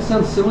like, that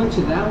sounds similar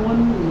to that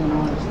one, and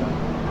all that stuff.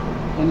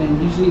 And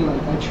then usually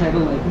like I try to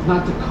like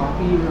not to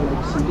copy or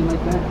like something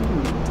like that. I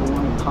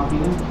want to copy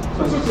them.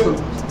 So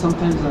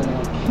sometimes I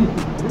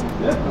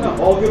like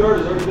all good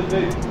artists are good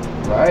made.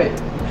 Right,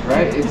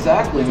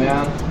 exactly,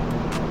 man.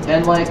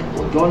 And like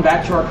going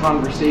back to our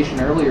conversation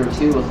earlier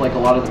too, with like a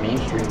lot of the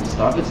mainstream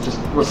stuff, it's just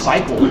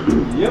recycled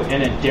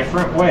in a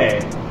different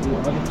way.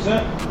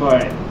 100%.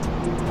 But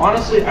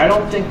honestly, I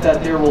don't think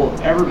that there will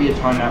ever be a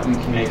time that we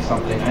can make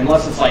something,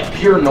 unless it's like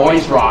pure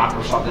noise rock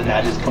or something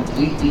that is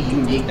completely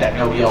unique that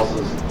nobody else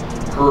has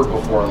heard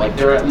before. Like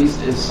there at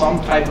least is some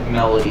type of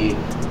melody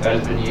that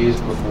has been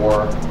used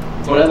before.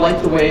 But I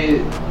like the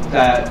way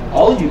that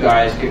all of you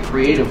guys get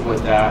creative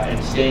with that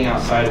and staying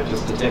outside of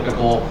just the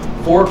typical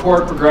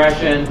 4-chord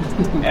progression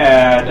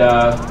and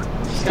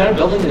just kind of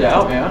building it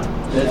out, man.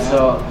 And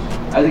so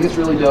I think it's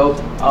really dope.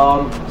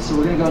 So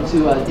we're going to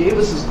go to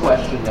Davis's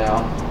question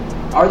now.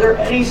 Are there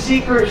any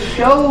secret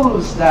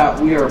shows that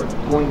we are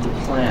going to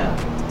plan?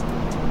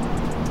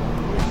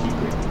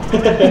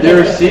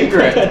 They're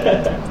secret.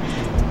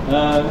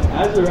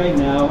 As of right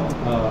now,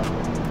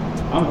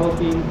 I'm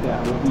hoping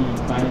that we'll be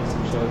finding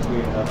some shows here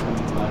in the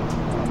upcoming months.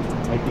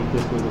 I think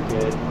this was a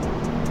good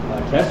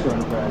test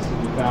run for us.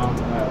 We found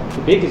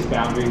the biggest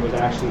boundary was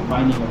actually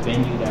finding a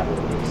venue that would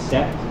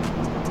accept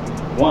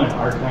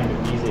our kind of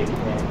music.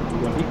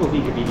 And when people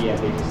think of EDM,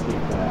 they just think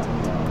that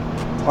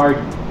party.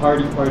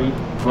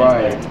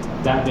 Right. And,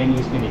 that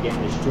venue's going to get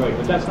destroyed.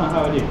 But that's not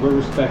how it is. We're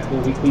respectful.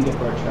 We cleaned up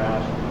our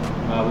trash.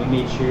 We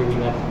made sure we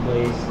left the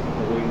place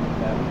the way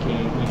that we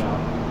came.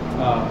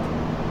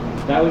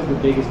 That was the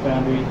biggest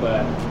boundary,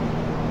 but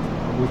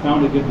we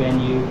found a good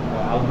venue.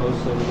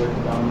 Alonzo, we worked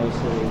with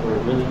Alonzo. They were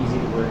really easy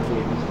to work with.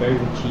 It was very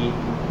cheap,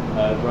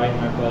 right in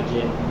our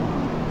budget,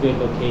 good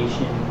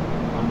location.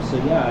 So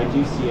yeah, I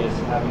do see us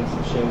having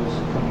some shows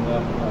coming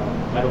up.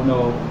 I don't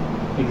know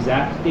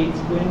exact dates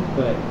when,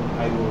 but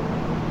I will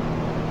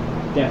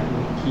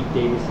definitely keep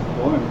Davis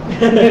informed.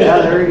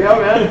 Yeah, there we go,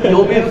 man.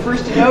 You'll be the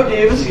first to know,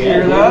 Davis. You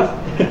hear that?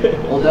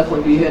 We'll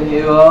definitely be hitting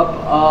you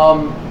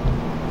up.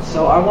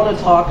 So I want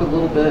to talk a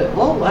little bit.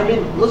 Well, I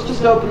mean, let's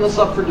just open this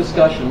up for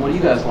discussion. What do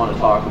you guys want to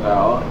talk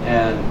about?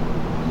 And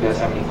you guys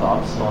have any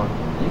thoughts on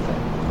anything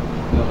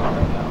going on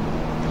right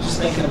now? Just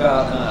thinking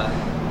about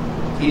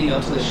leading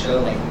up to the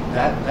show, like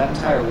that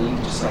entire week,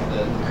 just like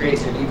the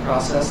creativity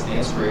process, the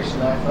inspiration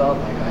that I felt.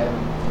 Like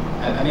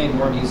I made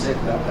more music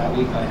that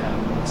week than I have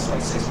in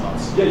like 6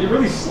 months. Yeah, you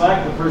really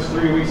slacked the first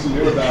 3 weeks you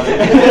knew about it.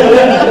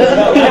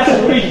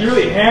 Last week you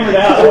really hammered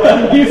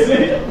out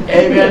music.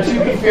 Hey man, to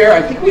be fair,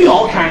 I think we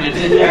all kind of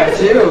did that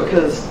too,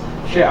 because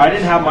shit, I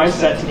didn't have my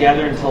set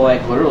together until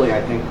like literally,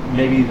 I think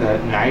maybe the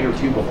night or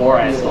two before.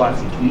 I still had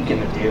some tweaking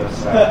to do,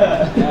 so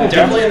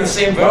definitely in the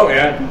same boat,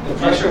 man. The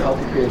pressure of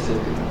healthy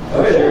creativity.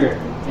 Oh yeah. Sure.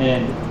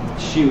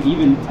 And shoot,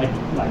 even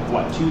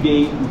like 2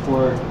 days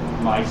before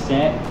my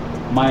set,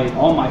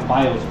 all my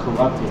files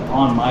corrupted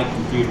on my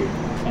computer,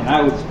 and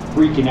I was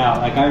freaking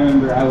out. Like I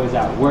remember I was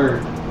at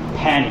work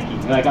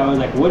panicking. Like I was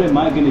like, what am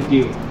I gonna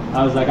do?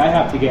 I was like, I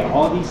have to get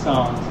all these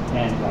songs,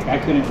 and like I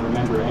couldn't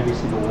remember every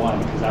single one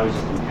because I was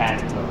just in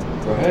panic mode.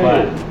 Right.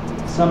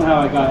 But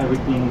somehow I got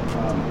everything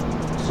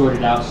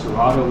sorted out.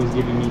 Serato was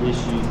giving me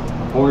issues.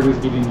 The board was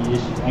giving me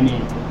issues. I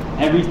mean,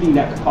 everything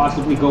that could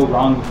possibly go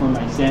wrong before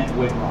my set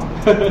went wrong.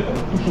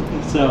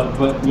 So,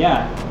 but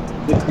yeah,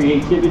 the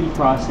creativity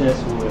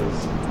process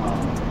was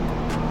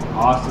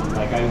awesome.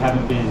 Like I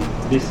haven't been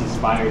this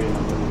inspired in a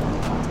really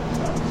long time.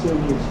 So.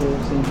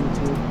 Same here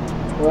too.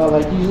 Well,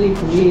 like usually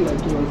for me, like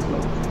it was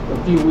like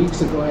a few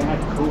weeks ago I had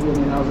COVID,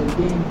 and I was like,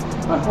 dang,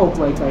 I hope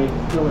like I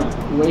feel like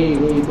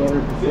way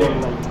better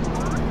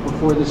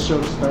before this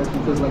show starts,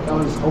 because like I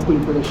was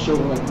hoping for this show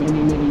like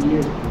many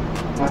years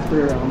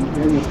after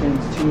hearing your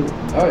friends too.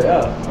 Oh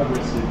yeah, I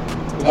would see.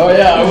 Oh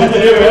yeah, I would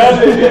do,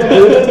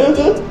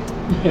 man.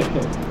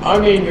 I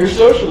mean, you're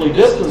socially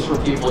distanced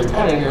from people. You're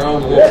kind of in your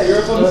own little. Yeah,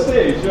 you're up on the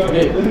stage.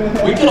 Hey,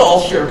 we could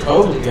all share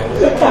COVID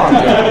together. Come on,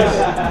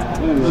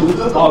 guys.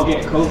 Let's all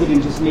get COVID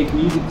and just make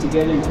music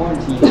together in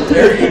quarantine.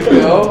 There you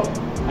go.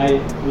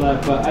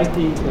 But I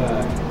think.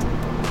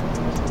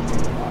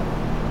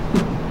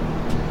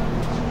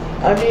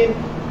 I mean,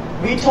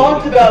 we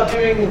talked about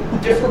doing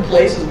different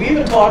places. We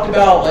even talked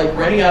about like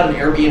renting out an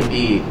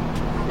Airbnb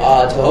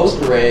to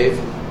host a rave.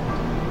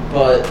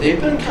 But they've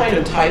been kind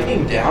of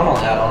tightening down on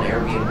that on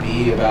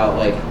Airbnb about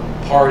like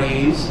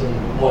parties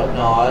and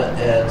whatnot,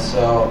 and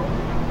so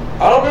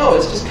I don't know.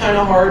 It's just kind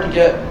of hard to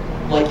get,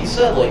 like you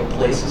said, like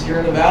places here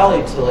in the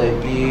valley to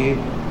like be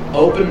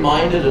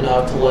open-minded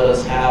enough to let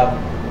us have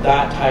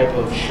that type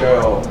of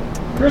show.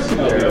 Chris can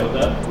help you out with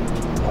that.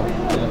 Oh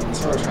yeah, that's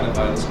why we're trying to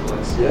buy this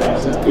place. Yeah.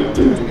 So we're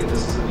trying to get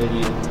this as a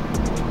venue.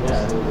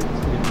 Yeah, so it's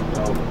good to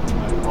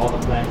go. All the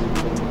plans we've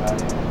been about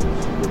it, and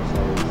we're super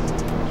excited.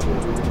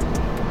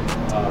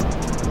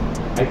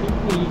 I think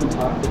we even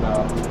talked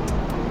about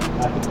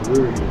at the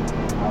brewery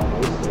how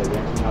most of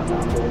renting out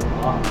that whole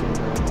block.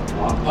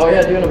 Oh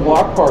yeah, doing a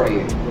block party.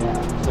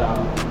 Yeah, so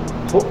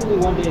hopefully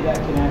one day that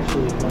can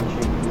actually come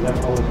true, because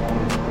I've always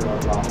wanted to do a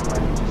block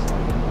party, just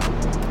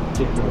like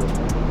get those.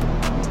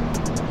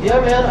 Yeah,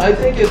 man, I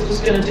think it's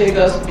just going to take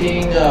us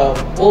being,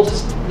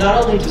 just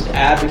not only just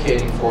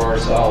advocating for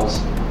ourselves,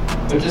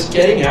 but just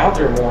getting out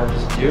there more and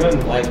just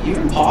doing, like,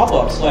 even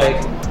pop-ups. Like,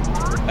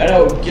 I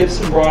know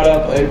Gibson brought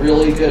up a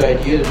really good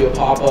idea to do a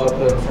pop-up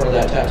in front of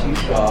that tattoo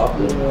shop.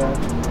 And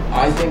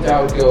I think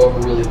that would go over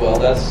really well.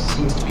 That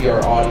seems to be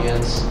our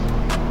audience,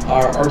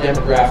 our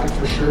demographic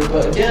for sure.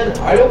 But again,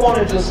 I don't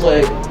want to just,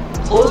 like,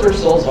 close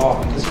ourselves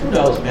off, because who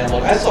knows, man.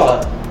 Like, I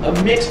saw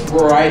a mixed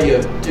variety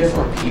of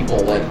different people,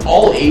 like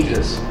all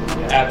ages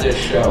at this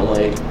show.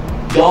 Like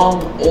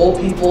young, old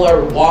people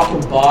are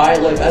walking by.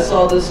 Like I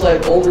saw this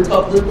like older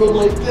couple that go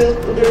like this.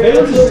 They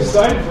were just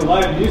excited for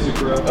live music,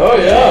 bro. Oh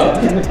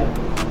yeah.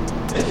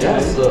 Yeah.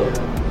 So.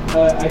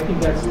 I think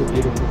that's the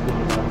beautiful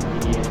thing about the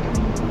media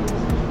community is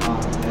there's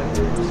not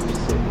ever a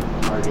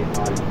specific target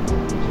audience.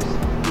 It's just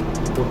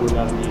people who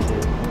love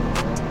music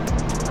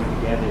come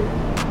together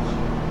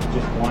and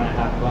just want to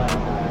have fun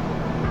at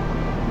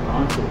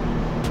concert.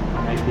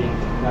 I think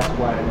that's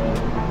why I love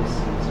this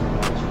scene so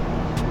much.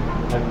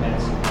 I've met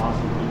some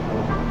awesome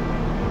people,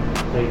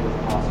 played with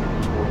awesome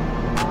people.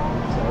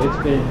 So it's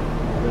been a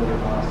really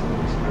awesome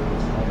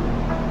experience.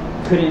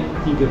 I couldn't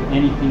think of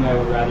anything I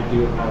would rather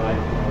do with my life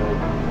than what I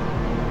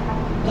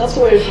do. That's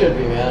the way it should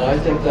be, man. I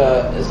think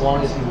that as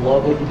long as you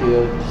love what you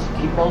do, just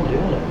keep on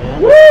doing it,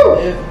 man. Woo!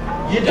 If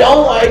you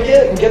don't like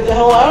it, get the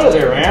hell out of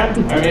there, man.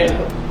 I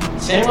mean,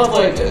 same with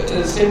like,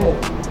 same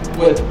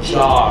with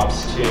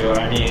jobs too.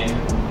 I mean,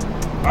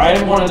 I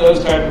am one of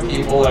those type of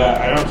people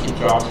that I don't keep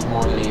jobs for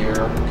more than a year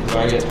because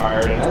I get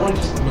tired, and I like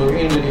just moving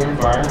into new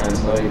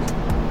environments. Like,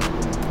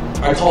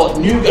 I call it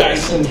new guy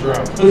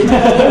syndrome.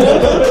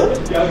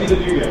 Gotta be the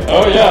new guy.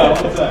 Oh yeah. All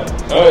the time.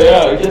 Oh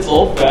yeah, it gets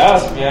old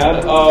fast,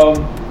 man.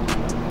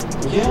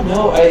 Yeah,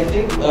 no, I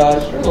think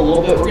here in a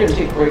little bit we're gonna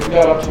take a break. We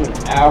got up to an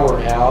hour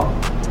now.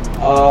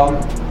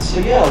 So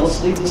yeah,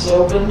 let's leave this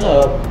open.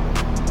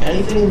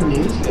 Anything in the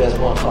news you guys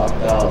want to talk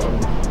about?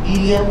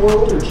 EDM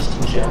world or just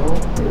in general?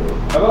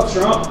 How about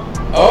Trump?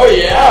 Oh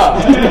yeah!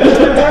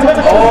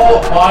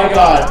 Oh my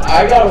god,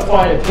 I gotta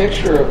find a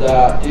picture of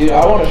that, dude.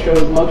 I want to show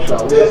his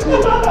mugshot. Let's see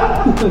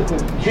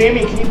it.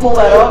 Jamie, can you pull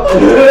that up?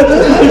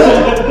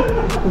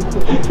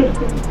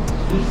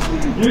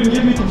 You didn't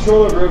give me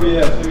control over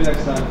OBS. Maybe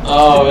next time.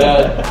 Oh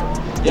man.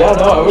 Yeah,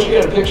 no, I wish we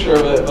had a picture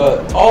of it,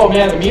 but oh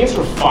man, the memes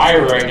are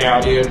fire right now,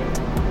 dude.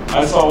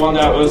 I saw one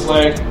that was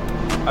like,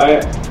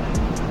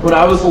 When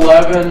I was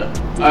 11,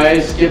 I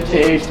skipped to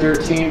age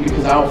 13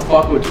 because I don't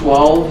fuck with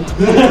 12.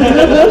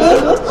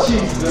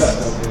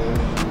 Jesus.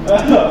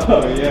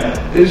 Oh yeah.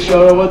 They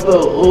showed up with the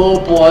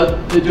little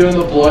blood, they're doing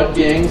the blood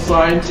gang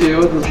sign too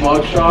with this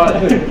mugshot.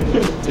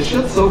 This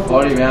shit's so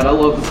funny, man. I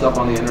love the stuff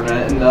on the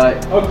internet. And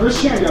Oh,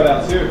 Christian got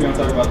out too, if you want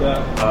to talk about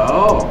that.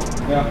 oh,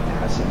 Yeah.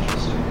 that's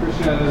interesting.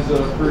 Christian is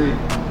free.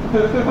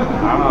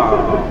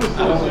 Wow. Just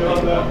don't show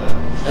up that.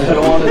 I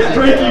don't want to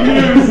Breaking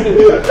news!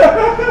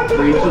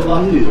 Free to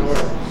the news.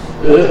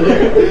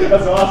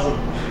 That's awesome.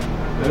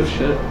 Oh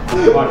shit.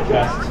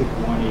 Podcast took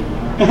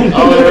 180.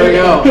 Oh, there we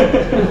go.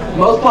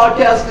 Most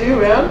podcasts do,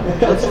 man.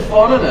 That's the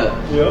fun in it.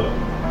 Yep.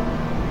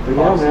 But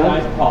yeah,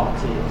 man. Proxinized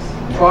politics.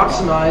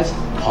 Proxinized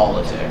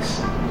politics.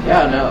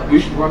 Yeah, no, we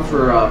should run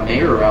for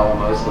mayor of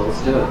Alamo, so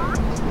let's do it.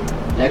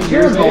 Next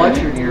year's an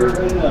election year.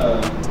 In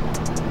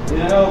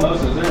Alamo,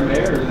 is there a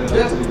mayor or is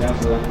there a city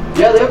council?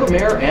 Yeah, they have a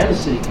mayor and a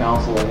city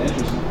council.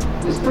 Interesting.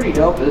 It's pretty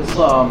dope. It's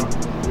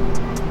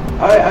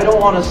I don't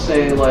want to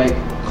say like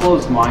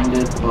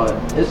closed-minded, but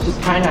it's just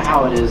kind of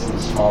how it is in a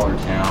smaller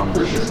town.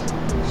 For It's sure. just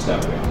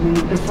Step down.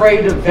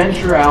 afraid to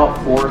venture out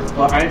forth,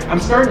 but I'm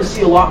starting to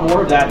see a lot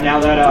more of that now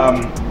that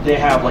they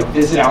have like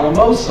Visit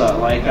Alamosa.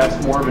 Like that's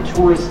more of a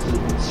tourist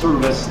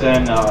service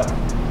than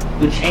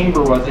the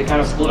chamber was. They kind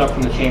of split up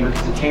from the chamber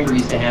because the chamber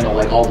used to handle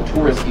like all the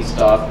touristy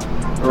stuff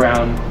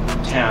around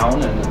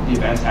town and the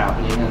events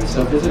happening, and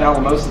so Visit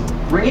Alamosa is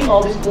bringing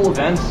all these cool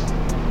events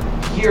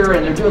here,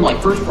 and they're doing like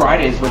First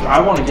Fridays, which I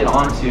want to get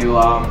onto.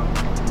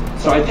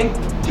 So I think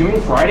doing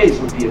Fridays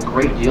would be a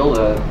great deal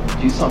to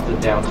do something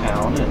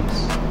downtown, and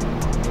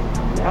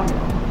yeah,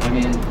 I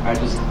mean,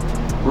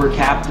 we're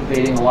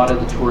captivating a lot of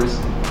the tourists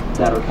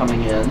that are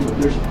coming in.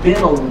 There's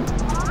been a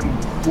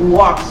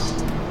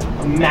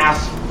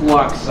mass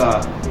flux,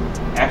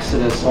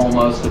 exodus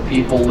almost of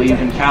people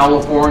leaving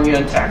California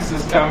and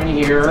Texas coming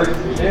here.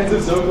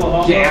 Kansas,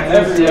 Oklahoma,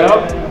 Kansas, everywhere.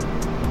 yep.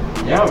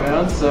 Yeah,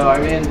 man. So, I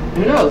mean,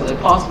 who knows? The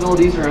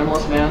possibilities are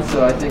endless, man.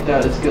 So I think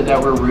that it's good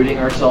that we're rooting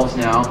ourselves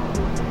now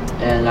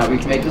and that we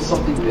can make this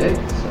something big.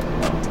 So,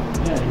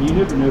 Yeah, and you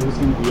never know who's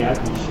going to be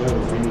at these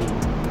shows.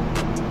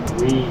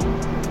 I mean,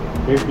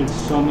 there's been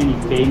so many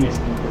famous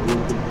people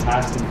who've been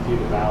passing through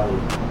the valley.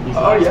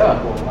 oh,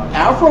 yeah.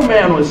 Afro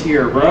Man was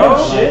here, bro.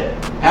 Oh, shit.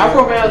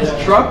 Afro Man's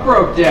truck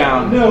broke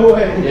down. No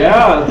way.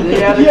 Yeah, they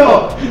had to Yo,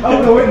 call. I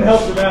would have went and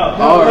helped him out.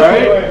 All No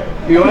right. way.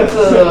 He went to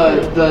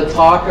the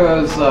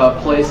tacos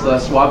place, the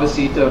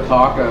Suavecito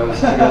Tacos,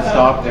 to go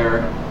stop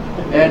there.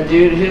 And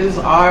dude, his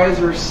eyes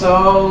were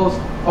so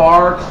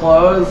far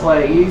closed,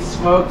 like he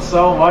smoked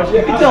so much. You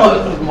could tell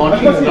it was his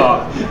monkey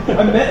stuff.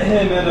 I met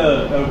him at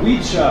a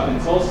weed shop in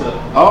Tulsa.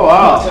 Oh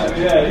wow.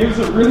 Yeah, he was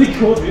a really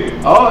cool dude.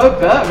 Oh, I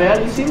bet,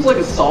 man. He seems like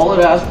a solid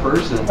ass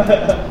person.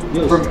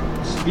 Yo, From-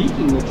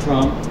 speaking of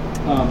Trump,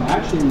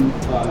 actually,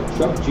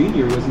 Trump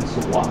Jr. was in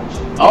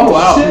Saguache. Oh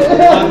wow.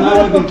 I'm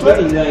not even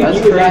kidding. Like, That's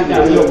he was at crazy.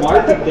 that little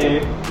market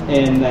there,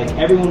 and like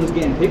everyone was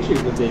getting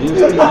pictures with it. It was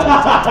pretty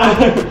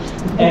nice.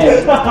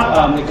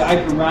 And the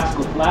guy from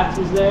Rascal Flatts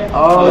was there.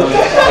 Oh.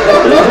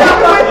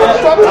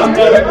 I'm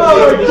never gonna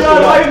Oh leave this God,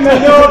 shit I up.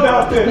 didn't know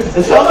about this.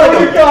 It sounds like oh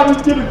my a- God,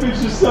 I'm getting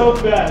pictures so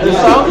bad. It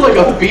sounds like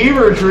a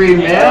fever dream,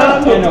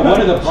 man. And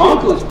one of the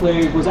Broncos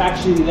players was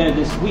actually there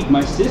this week.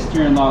 My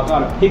sister-in-law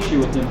got a picture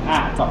with him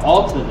at the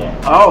Alta there.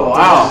 Oh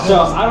wow. So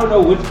I don't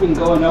know what's been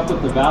going up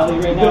with the Valley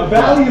right now. The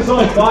valley is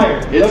on fire.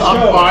 It's Let's on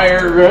go.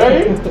 fire,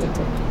 right?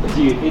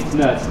 Dude, it's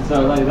nuts.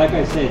 So like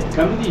I said,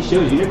 come to these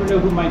shows. You never know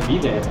who might be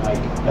there. Like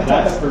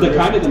that's For the real.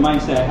 kind of the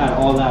mindset I had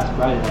all last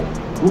Friday. Like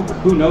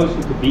who knows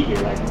who could be here?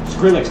 Like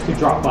Skrillex could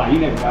drop by. You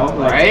never know.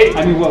 Like, Right?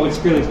 I mean, what would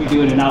Skrillex be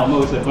doing in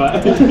Alamosa?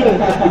 But You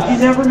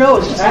never know.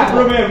 It's just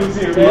Afro Man was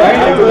here, man. right.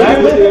 Yeah,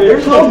 Exactly. dude.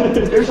 There's hope.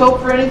 There's hope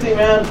for anything,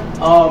 man.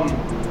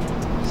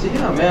 So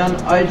yeah, man.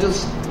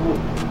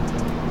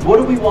 What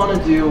do we want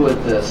to do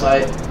with this?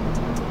 What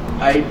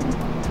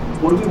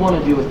do we want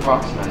to do with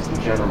Proxinized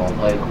in general?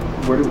 Like,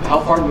 how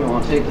far do we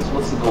want to take this?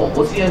 What's the goal?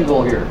 What's the end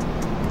goal here?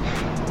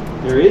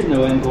 there is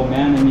no end goal,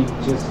 man. I mean,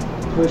 just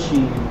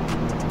pushing,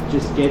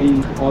 just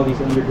getting all these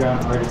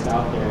underground artists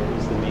out there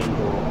is the main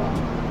goal.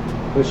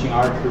 pushing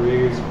our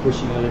careers,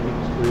 pushing other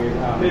people's careers.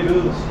 Pay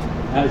bills.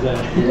 As a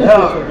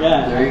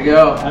Yeah, there you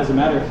go. As a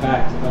matter of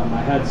fact,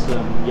 I had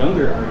some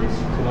younger artists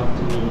come up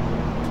to me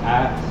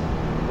at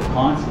the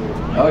concert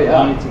and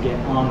wanted to get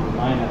on the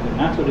lineup, and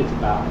that's what it's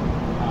about.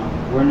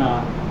 We're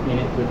not in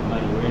it for the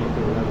money, we're in it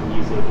for the love of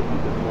music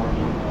and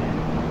performing. And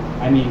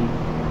I mean,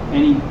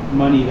 any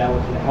money that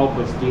would help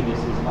us do this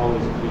is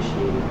always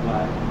appreciated,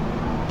 but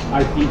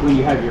I think when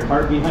you have your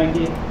heart behind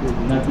it,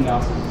 nothing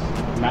else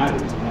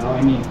matters, you know?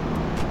 I mean,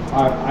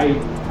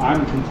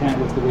 I'm content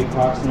with the way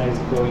Proxinized is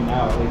going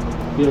now. It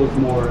feels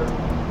more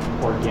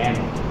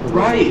organic.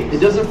 Right. It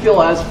doesn't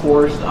feel as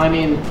forced. I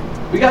mean,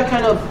 we got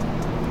kind of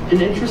an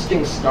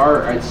interesting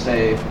start, I'd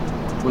say,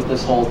 with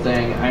this whole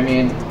thing. I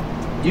mean,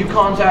 you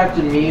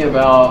contacted me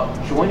about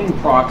joining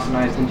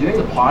Proxinized and doing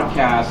the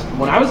podcast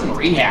when I was in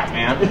rehab,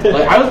 man.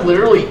 Like, I was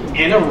literally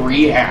in a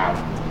rehab.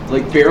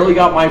 Like, barely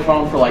got my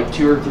phone for like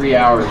 2 or 3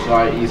 hours, so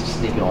I used to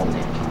sneak it all the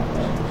time.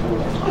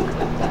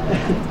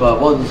 But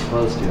wasn't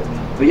supposed to.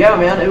 But yeah,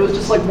 man, it was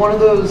just like one of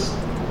those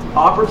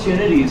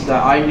opportunities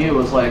that I knew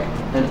was like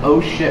an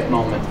oh shit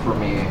moment for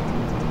me.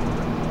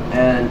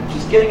 And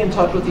just getting in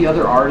touch with the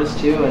other artists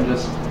too, and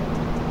just,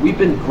 we've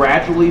been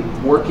gradually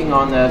working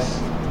on this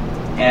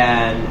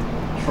and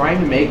trying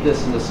to make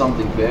this into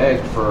something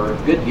big for a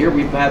good year.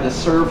 We've had the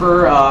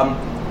server,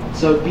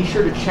 so be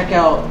sure to check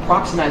out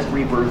Proxinized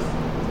Rebirth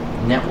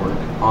Network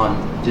on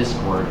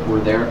Discord.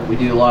 We're there. We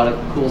do a lot of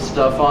cool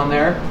stuff on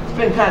there. It's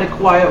been kind of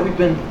quiet. We've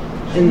been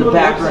in the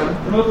background.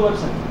 Promote the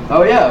website.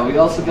 Oh yeah, we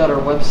also got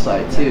our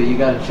website too. You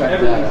got to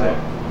check that out.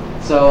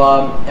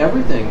 So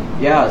everything,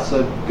 yeah.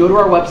 So go to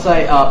our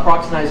website,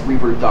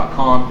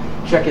 proxinizedrebirth.com.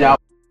 Check it out.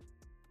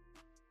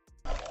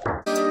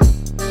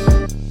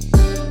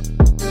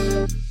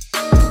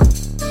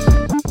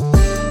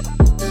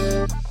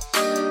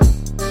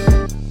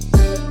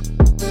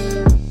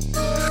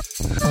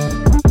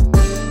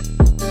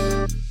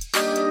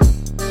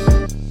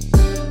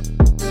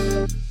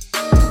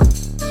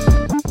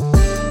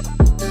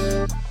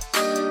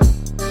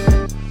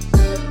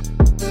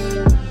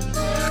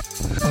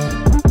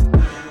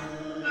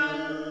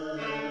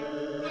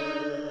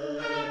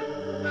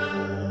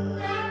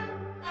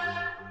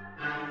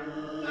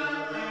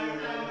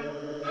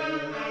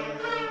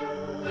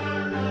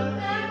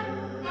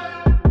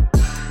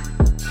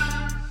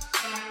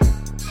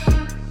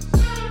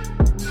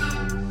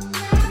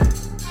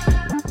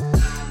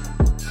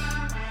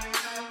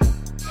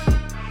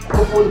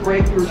 Before the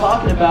break, we were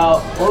talking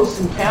about Close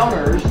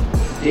Encounters.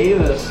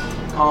 Davis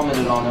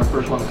commented on there,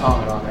 first one to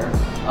comment on there.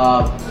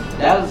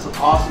 That is an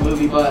awesome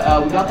movie,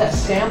 but we got that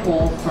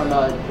sample from,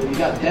 we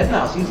got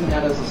Deadmau5 using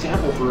that as a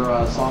sample for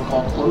a song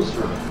called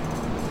Closer.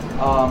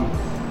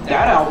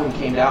 That album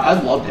came out, I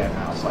love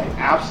Deadmau5, I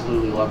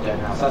absolutely love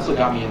Deadmau5. That's what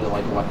got me into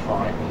like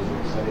electronic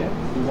music, so yeah,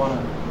 we want to,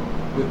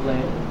 we're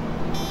playing.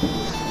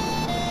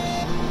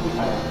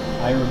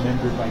 I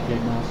remembered my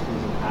Deadmau5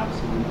 was an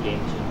absolute game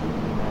changer.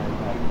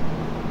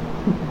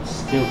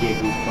 Still get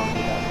goosebumps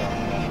with that song.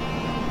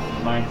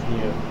 Reminds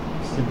me of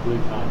simpler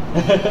times.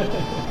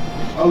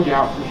 Oh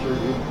yeah, for sure,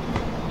 dude.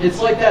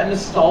 It's like that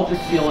nostalgic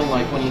feeling,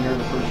 like when you hear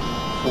the first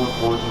 4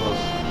 chords of a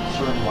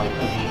certain like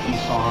Avicii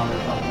song or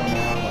something.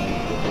 Now,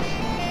 like it just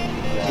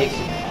takes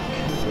it back.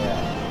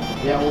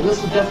 Yeah. Yeah. Well,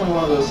 this is definitely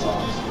one of those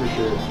songs for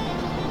sure.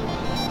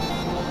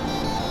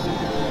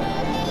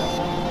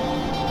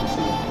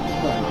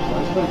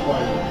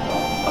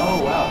 Oh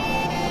wow.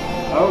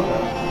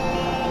 Okay.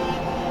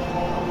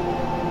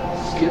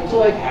 Skip to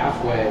like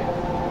halfway.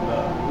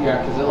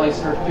 Yeah, because it like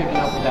starts picking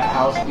up with that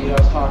house beat I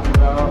was talking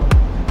about.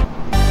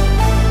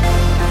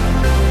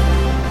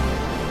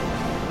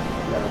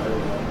 Yeah, there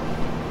we go.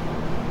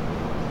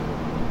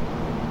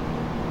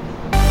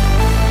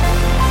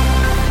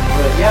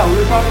 But yeah, we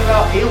were talking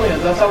about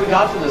aliens. That's how we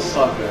got to this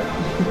subject.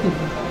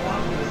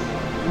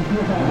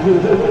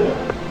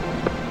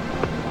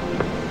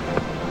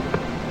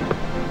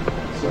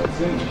 So it's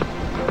in.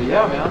 But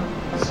yeah, man.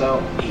 So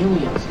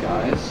aliens,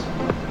 guys.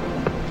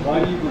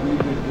 Why do you believe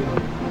they did?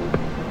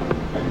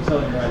 I can tell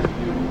in your eyes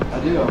you do. I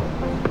do.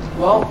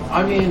 Well,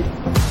 I mean,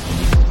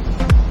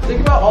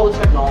 think about all the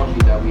technology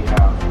that we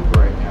have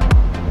right now.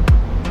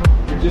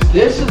 You're just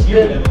This has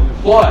been,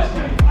 but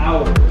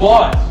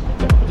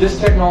this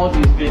technology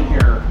has been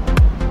here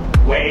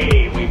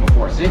way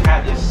before. So they've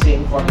had this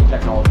same fucking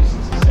technology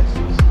since the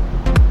 60s.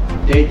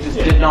 They just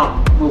did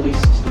not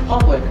release it to the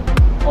public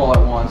all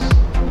at once.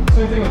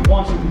 Same thing with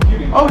quantum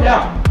computing. Oh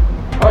yeah.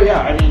 I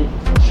mean,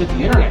 shit,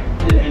 the internet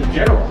in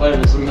general. Like,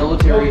 it's a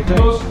military thing.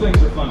 Most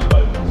things are funded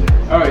by the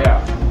military. Oh yeah.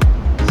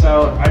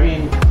 So I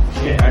mean,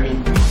 shit. I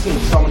mean, we've seen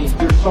so many.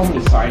 There's so many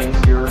sightings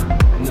here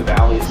in the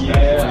valley, especially.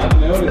 Yeah,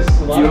 I've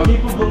noticed. A lot of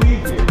people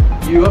believe you.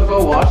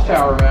 UFO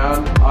Watchtower,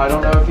 man. I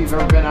don't know if you've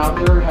ever been out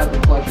there, had the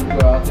pleasure to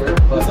go out there,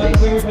 but Is that the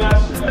thing we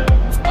passed through now?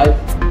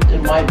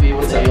 it might be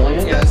with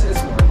aliens. Yeah,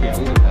 it's more. Yeah,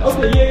 we would pass.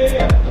 Okay,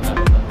 yeah.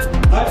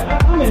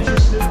 I'm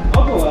interested.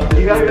 I'll go out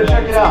there. You gotta go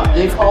check it out.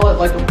 They call it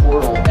like a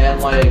portal,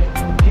 and like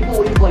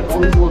people leave like all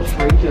these little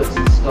trinkets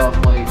and stuff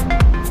like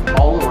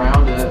all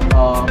around it.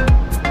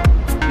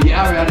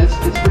 Yeah, man, it's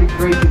pretty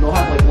crazy. They'll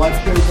have like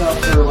light shows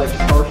out there, like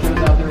star shows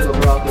out there.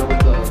 They'll go out there with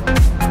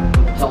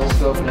the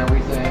telescope and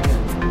everything.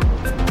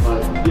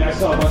 But Yeah, I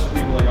saw a bunch of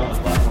people like on the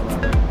platform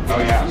out there. oh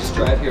yeah. You just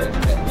drive here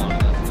at long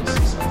enough and you'll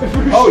see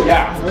something. Oh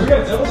yeah. We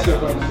got a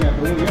telescope on the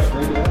trampoline. We got to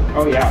break it up.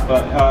 Oh yeah,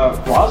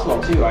 but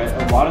Roswell too.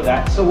 A lot of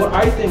that. So what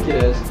I think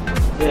it is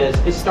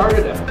it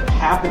started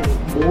happening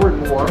more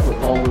and more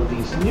with all of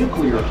these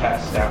nuclear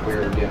tests that we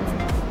were doing.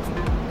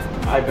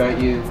 I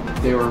bet you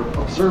they were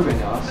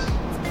observing us.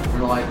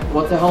 They're like,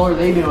 what the hell are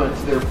they doing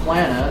to their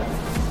planet?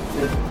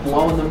 They're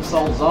blowing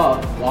themselves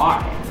up.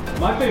 Why?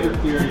 My favorite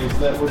theory is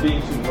that we're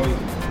being too noisy.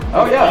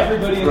 Oh yeah,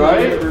 Everybody in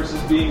right? the universe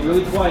is being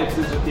really quiet. 'Cause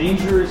there's a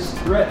dangerous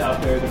threat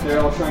out there that they're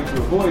all trying to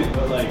avoid,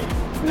 but like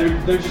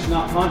they're just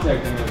not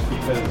contacting us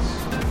because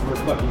we're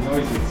fucking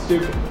noisy and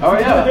stupid. Oh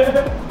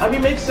yeah. I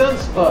mean, makes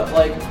sense, but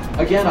like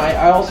again,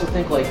 I also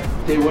think like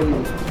they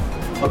wouldn't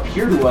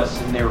appear to us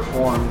in their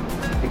form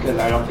because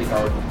I don't think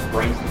our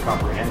brains can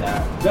comprehend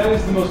that. That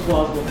is the most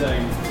plausible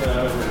thing that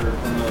I've ever heard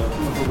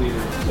from a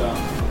believer. So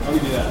I'll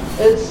give you that.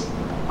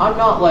 I'm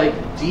not like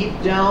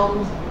deep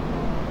down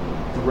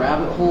the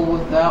rabbit hole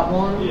with that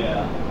one.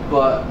 Yeah.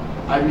 But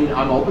I mean,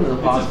 I'm open to the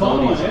It's a fun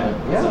possibilities. one, yeah.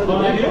 Yeah, It's a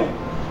fun idea.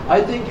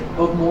 I think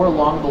of more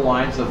along the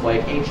lines of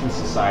like ancient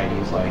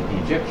societies, like the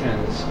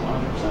Egyptians,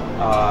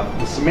 100%.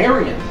 the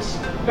Sumerians,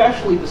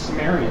 especially the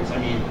Sumerians. I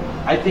mean,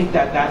 I think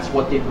that that's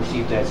what they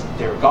perceived as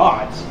their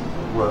gods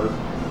were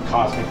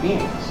cosmic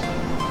beings.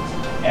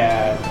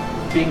 And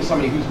being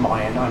somebody who's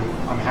Mayan,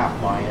 I'm half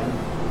Mayan.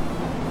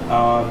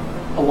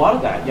 A lot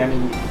of that. Yeah,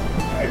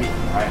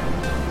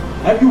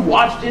 have you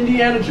watched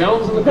Indiana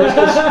Jones and the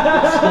Crystal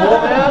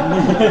Skull,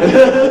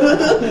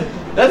 man?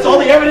 That's all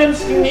the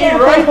evidence you need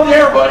right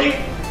there, buddy.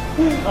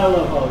 I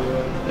love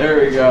Hollywood.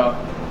 There we go.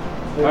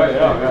 Alright,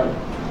 yeah.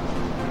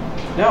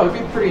 No, it'd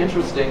be pretty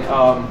interesting.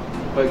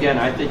 But again,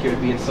 I think it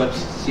would be in such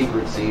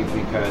secrecy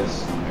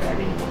because, I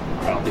mean,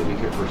 I don't think we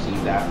could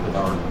perceive that with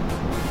our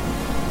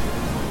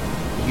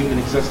human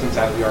existence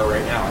as we are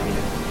right now. I mean,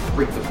 it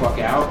freak the fuck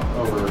out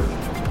over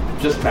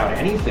just about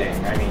anything.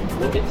 I mean,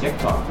 look at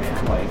TikTok,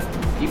 man. Like,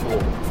 people,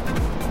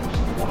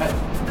 what?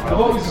 I've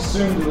always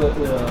assumed that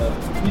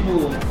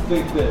people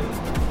think that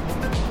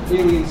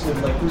aliens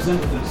have like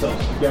presented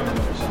themselves to the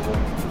government or something.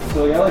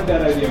 So like, I like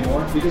that idea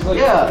more because like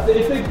Yeah.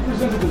 if they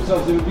presented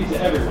themselves, it would be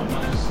to everyone,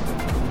 not just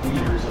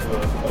leaders of the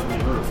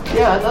Earth.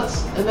 Yeah, and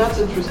that's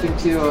interesting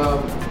too.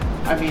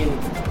 I mean,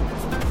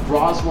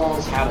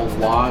 Roswell's had a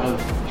lot of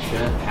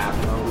shit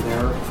happen over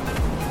there.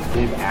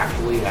 They've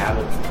actually had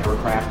an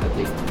aircraft that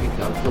they picked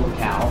up, killed a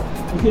cow.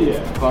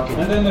 Yeah. Fucking.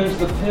 And then there's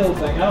the pill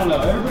thing. I don't know.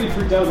 Everybody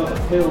freaked out about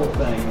the pill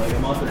thing like a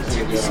month or two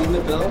Have you ago. seen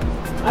the bill?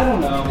 I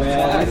don't know,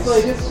 man. It's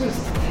like it's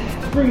just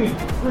bring me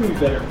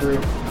better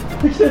proof.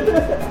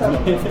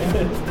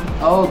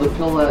 Oh, the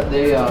pill that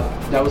they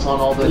that was on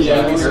all the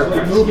Yeah, Navy it's like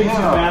aircrafts. moving too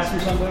Yeah. fast or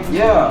something.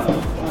 Yeah. I don't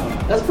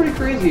know. That's pretty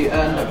crazy,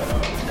 and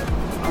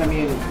I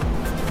mean,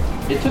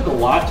 it took a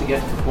lot to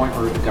get to the point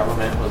where the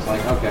government was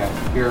like, okay,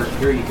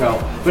 here you go.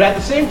 But at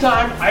the same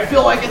time, I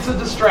feel like it's a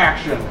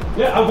distraction.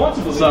 Yeah, I want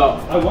to believe. So-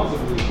 I want to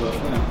believe, but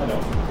I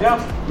don't.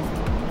 Yeah,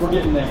 We're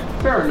getting there.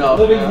 fair enough.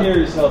 Living man.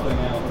 here is helping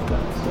out with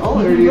that. So.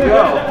 Oh, there you go.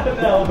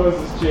 The Alamos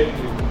is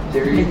changing.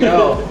 There you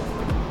go.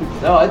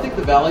 No, I think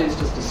the valley is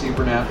just a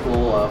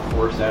supernatural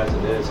force as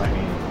it is. I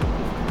mean,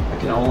 I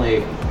can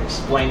only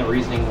explain the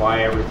reasoning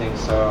why everything's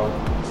so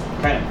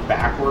kind of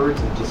backwards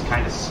and just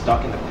kind of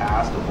stuck in the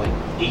past of like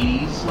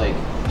 80s. Like,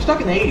 you're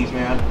stuck in the 80s,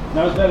 man.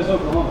 Not as bad as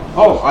Oklahoma.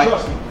 Oh,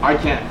 Trust me. I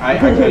can't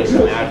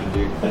even imagine,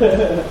 dude.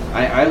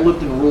 I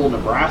lived in rural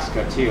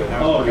Nebraska too, and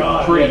that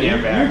was pretty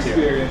damn bad you too.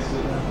 experienced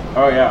it.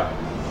 Oh yeah,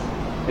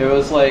 it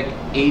was like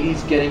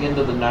 80s getting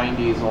into the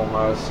 90s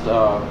almost.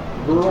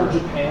 Rural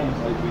Japan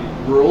type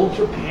beat. Rural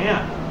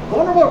Japan. I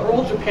wonder what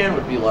rural Japan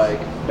would be like.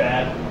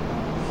 Bad.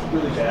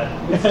 Really bad.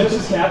 It's just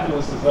as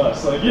capitalist as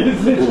us. Like,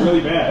 it's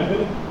really bad.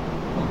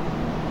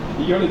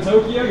 You go to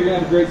Tokyo, you're going to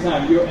have a great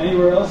time. You go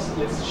anywhere else,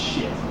 it's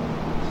shit.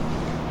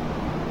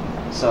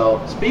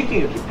 So,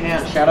 speaking of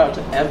Japan, shout out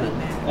to Evan,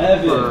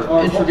 Evan,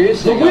 for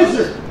introducing the us.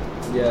 wizard.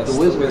 Yes. The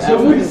wizard. The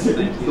Evan.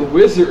 wizard. The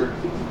wizard.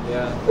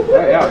 Yeah.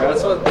 Oh, yeah,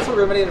 That's what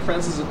Remedy and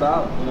Friends is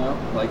about, you know?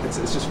 Like, it's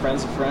just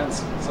friends of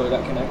friends, so we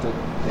got connected.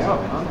 Yeah,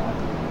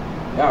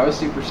 man. Yeah, I was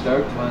super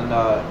stoked when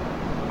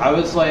I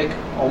was like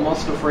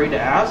almost afraid to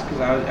ask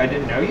because I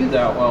didn't know you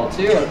that well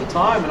too at the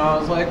time, and I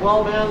was like,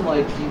 well, man,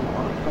 like, do you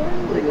want to play?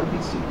 Like, that'd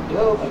be super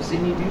dope. I've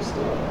seen you do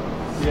stuff.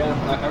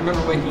 Yeah, I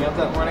remember waking up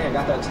that morning, I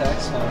got that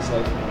text, and I was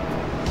like,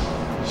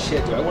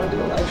 shit, do I want to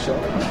do a live show?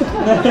 Do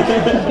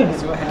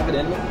I have it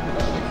in me?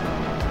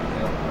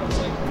 I was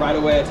like, right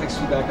away, I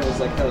texted you back, and I was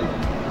like, hell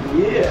yeah.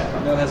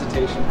 Yeah. No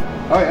hesitation.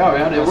 Oh yeah,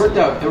 man, it worked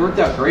out. It worked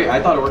out great.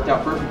 I thought it worked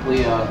out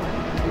perfectly.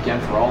 Again,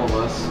 for all of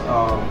us.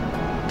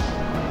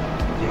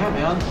 Yeah,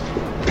 man.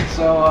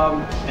 So,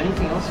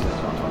 anything else you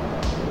guys want to talk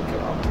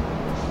about?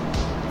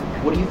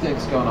 What do you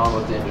think's going on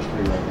with the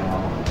industry right now?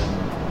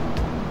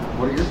 And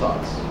what are your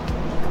thoughts?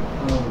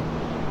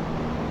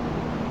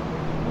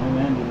 Yeah,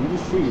 man, the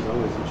industry is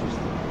always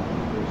interesting.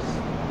 There's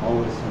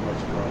always so much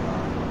going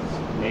on.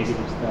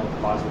 negative stuff,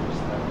 positive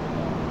stuff.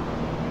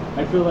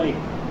 I feel like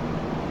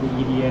the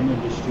EDM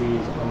industry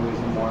is always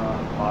more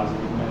on a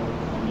positive note.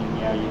 I mean,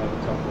 yeah, you have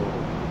a couple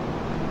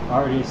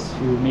artists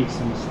who make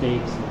some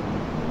mistakes and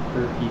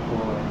hurt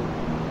people,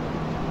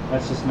 and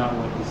that's just not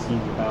what the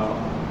scene's about.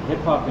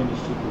 Hip-hop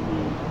industry could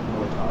be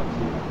more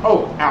toxic.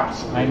 Oh,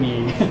 absolutely. I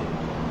mean,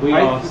 we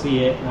all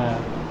see it,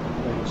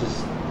 like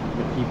just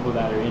the people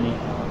that are in it.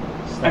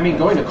 I mean,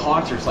 going to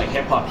concerts like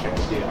hip-hop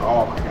shows, dude,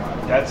 oh my god.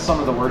 That's some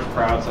of the worst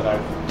crowds that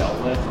I've dealt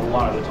with a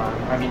lot of the time.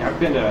 I mean, I've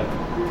been to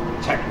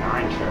Tech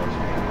 9 shows,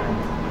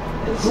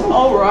 man. It's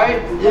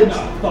alright. I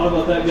thought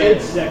about that guy in a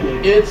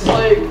second. It's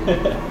like,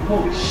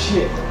 holy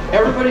shit.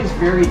 Everybody's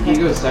very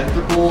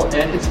egocentrical,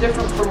 and it's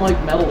different from like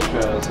metal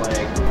shows.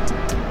 Like,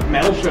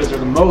 metal shows are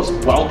the most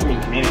welcoming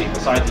community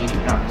besides the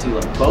indie punk too.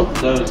 Like, both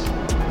of those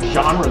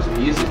genres of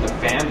music, the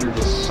fans are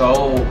just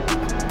so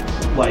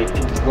like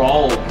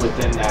enthralled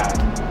within that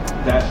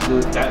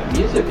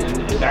music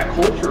and that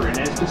culture, and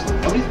it's just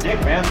nobody's dick,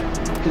 man,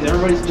 because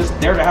everybody's just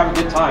there to have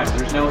a good time.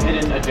 There's no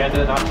hidden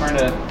agenda, not trying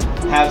to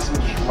have some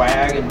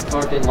swag and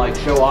fucking like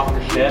show off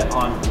your shit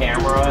on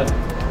camera and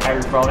have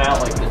your phone out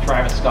like the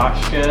Travis Scott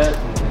shit.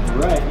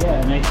 Right,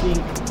 yeah, and I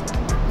think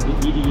the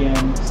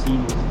EDM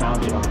scene was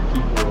founded on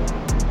people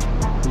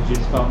who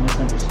just felt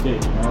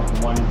misunderstood, you know,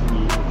 who wanted to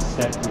be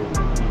accepted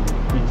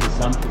into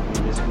something,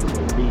 and this was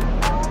their dream.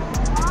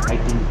 I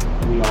think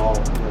we all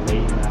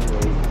relate in that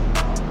way,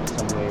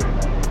 some way or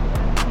another.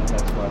 I think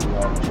that's why we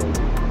all enjoy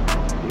it.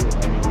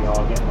 I mean, we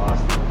all get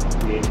lost in the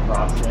creative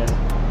process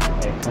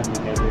and come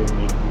together and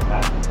make things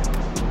happen.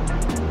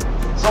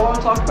 So I want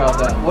to talk about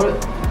that.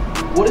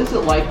 What is it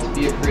like to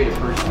be a creative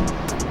person?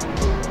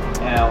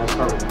 And we'll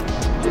start with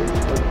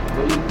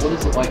what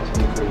is it like to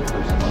be a creative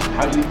person? Like,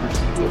 how do you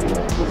perceive the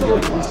world?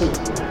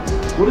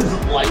 What is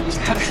it like to be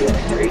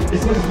great?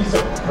 It's going to be so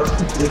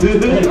perfect.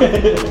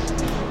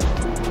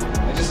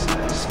 I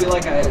just feel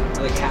like I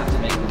like have to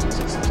make the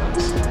music sometimes.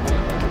 It's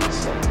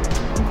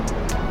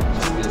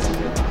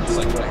just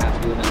like what I have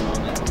to do in that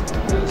moment.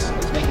 I was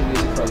making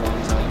music for a long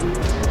time,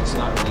 just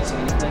not releasing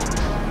anything.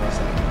 I was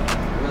like,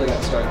 I really got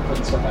to start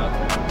putting stuff out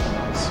there.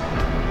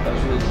 That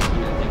was really the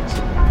key to things.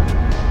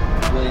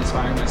 Really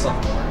inspiring myself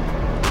more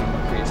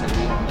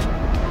creativity,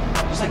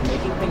 and just like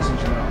making things in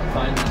general. I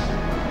find that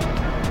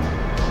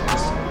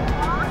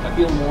I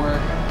feel more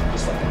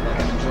just like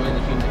I'm enjoying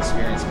the human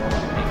experience more when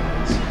I make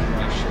things,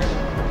 when I share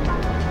them.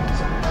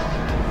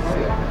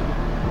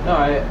 No,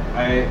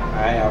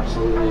 I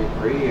absolutely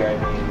agree. I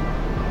mean,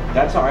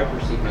 that's how I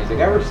perceive music.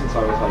 Ever since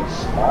I was like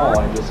small,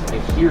 I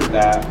hear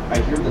that. I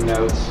hear the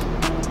notes,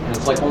 and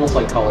it's like almost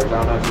like colors.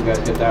 I don't know if you guys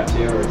get that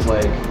too, or it's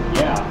like,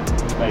 yeah,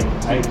 like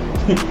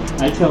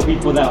I tell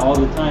people that all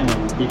the time,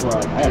 and people are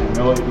like, I have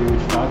no idea what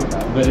you're talking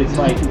about. But it's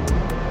like,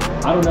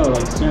 I don't know,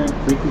 like certain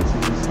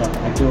frequencies and stuff,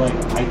 I feel like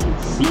I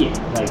can see it,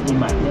 like in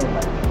my head,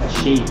 like a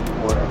shape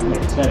or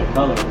like a set of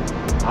colors.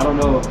 I don't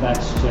know if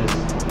that's just,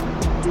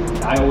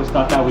 I always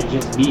thought that was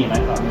just me, and I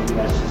thought maybe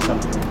that's just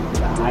something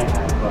that I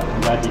had, but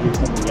I'm glad to hear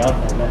somebody else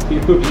has that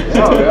too.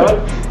 Oh,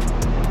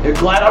 yeah. You're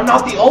glad I'm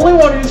not the only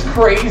one who's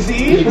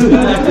crazy.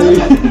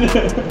 Exactly.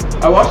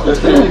 I watched this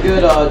really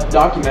good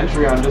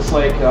documentary on just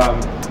like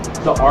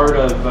the art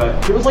of,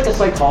 it was like a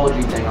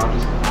psychology thing on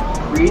just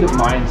creative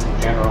minds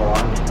in general,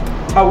 on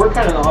how we're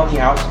kind of on the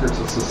outskirts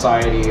of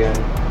society, and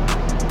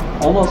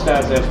almost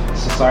as if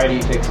society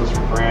takes us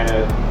for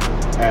granted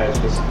as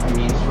just a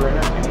means for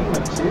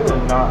entertainment too,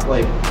 and not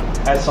like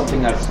as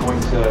something that's going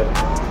to,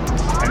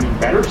 I mean,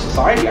 better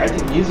society. I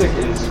think music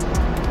is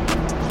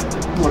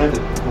one of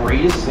the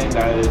greatest things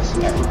that has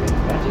ever been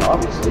invented,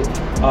 obviously.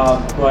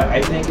 But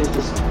I think it's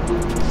just,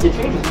 it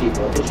changes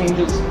people. It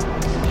changes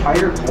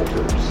entire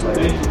cultures.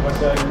 Like,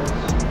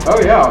 oh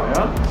yeah,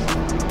 man.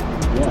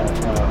 Yeah,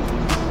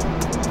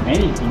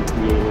 anything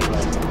creative.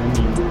 Like,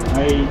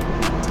 I mean,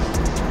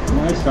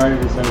 when I started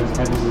this, I was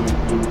heavily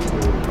into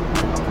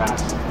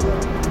past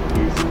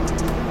music.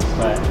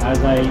 But as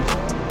I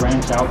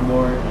branch out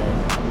more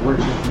and work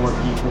with more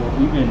people,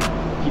 even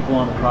people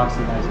on the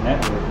Proxinized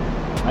network,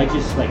 I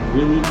just like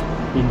really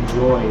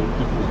enjoy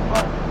people's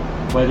art,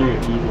 whether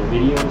it be their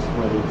videos,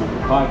 whether it be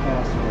their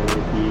podcasts, whether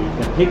it be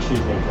the pictures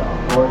they draw,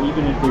 or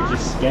even if they're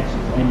just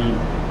sketches. I mean,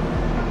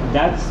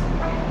 that's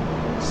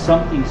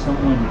something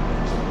someone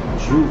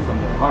drew from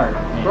their heart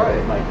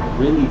and like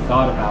really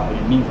thought about, and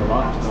it means a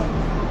lot to them.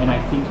 And I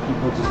think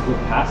people just look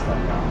past that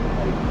now.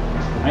 Like,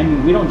 I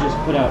mean, we don't just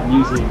put out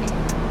music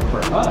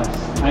for us.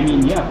 I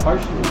mean, yeah,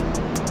 partially,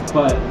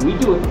 but we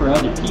do it for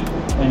other people.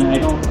 And I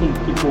don't think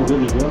people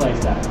really realize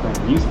that from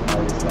music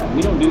artists, that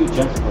we don't do it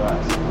just for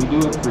us. We do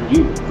it for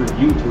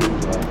you to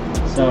enjoy.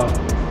 So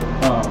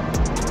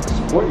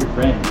support your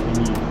friends. I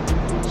mean,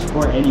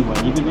 support anyone,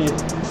 even if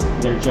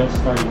they're just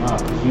starting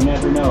off, because you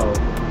never know.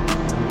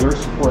 Your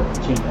support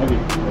can change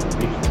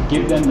everything.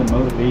 Give them the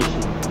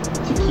motivation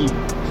to keep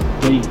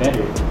getting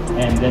better,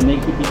 and then they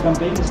could become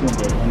famous one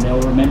day, and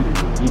they'll remember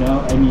you. You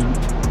know, I mean,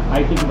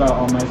 I think about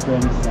all my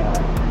friends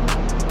that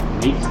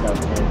make stuff,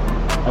 and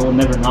I will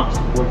never not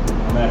support them,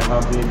 no matter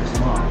how big or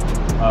small.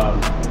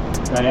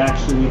 I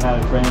actually had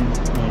a friend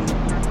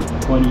in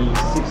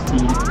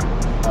 2016.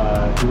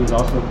 He was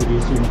also a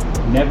producer.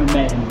 Never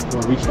met him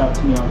or reached out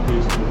to me on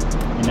Facebook,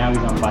 and now he's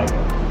on Bible.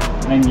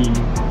 I mean,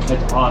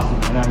 that's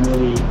awesome, and I'm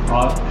really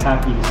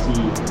happy to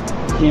see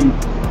him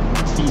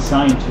be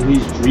signed to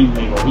his dream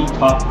label. He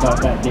talked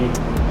about that day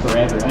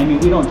forever. I mean,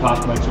 we don't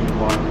talk much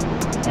anymore,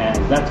 and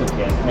that's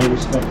okay. I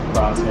respect the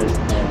process,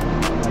 and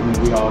I mean,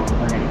 we all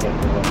are going to get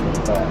there one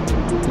day, but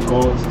the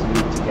goal is to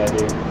move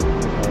together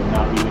and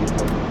not leave any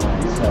broken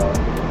plans. So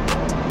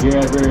if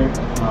you're ever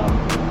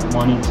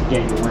wanting to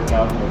get your work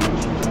out there,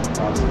 make sure you join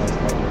Proxinized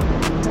Network,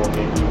 and we'll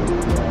get you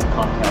the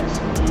contacts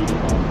you need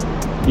and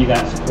be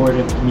that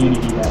supportive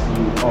community that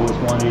you always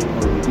wanted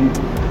or you do.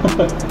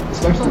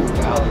 Especially in the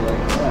Valley,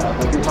 like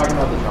you're talking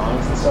about the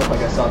drawings and stuff.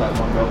 Like I saw that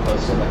one girl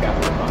posted like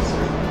after the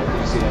concert. Like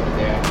you see that the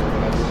day after,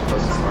 when I was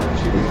posted some art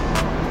shooting,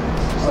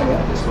 just like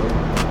on Discord.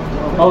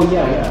 Oh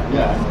yeah.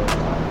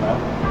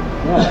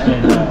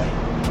 And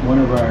one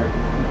of our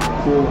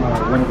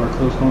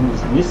close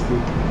homies,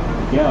 Mystic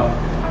Miguel,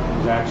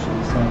 was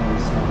actually sending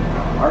some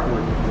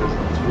artwork of his,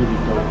 and it's really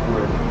dope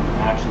work.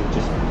 And actually,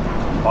 just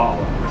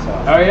following. So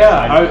Oh yeah,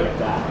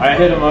 I I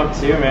hit him up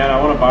too, man.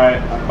 I want to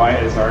buy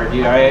his art.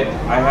 Dude, I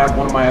have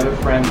one of my other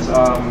friends,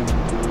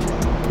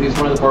 who's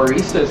one of the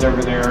baristas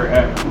over there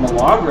at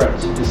Milagro.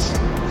 She just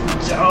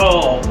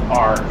dope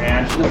art,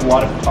 man. She does a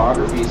lot of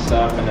photography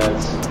stuff, and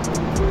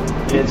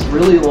it's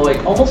really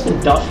like almost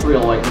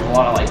industrial. Like there's a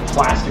lot of like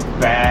plastic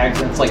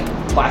bags, and it's like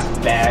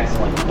plastic bags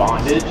and like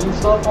bondage and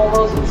stuff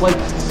almost.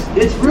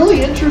 It's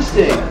really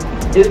interesting.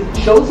 It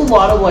shows a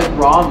lot of like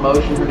raw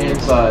emotion. Her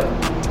name's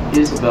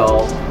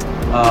Isabel.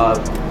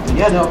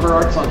 Yeah, no, her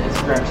art's on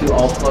Instagram too.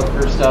 I'll plug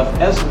her stuff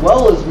as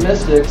well as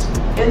Mystics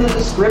in the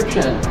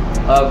description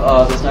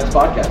of this next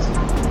podcast.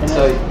 And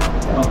So,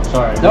 oh,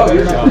 sorry. no,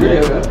 you're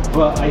good.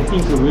 Well, I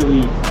think a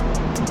really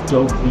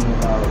dope thing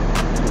about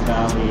the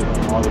Valley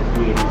and all the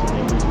creators in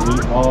it is we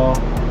all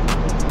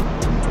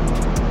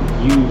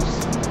use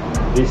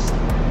this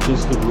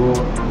just the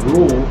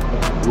rural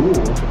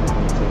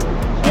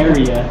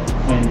area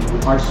and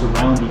our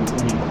surroundings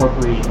and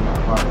incorporate it in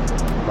our art.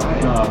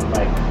 Right.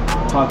 Like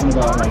talking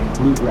about like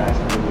bluegrass,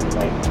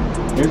 like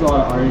there's a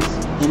lot of artists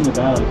in the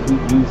Valley who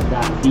use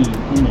that theme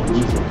in their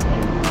music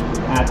and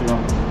add their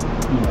own,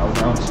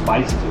 their own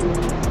spice to it.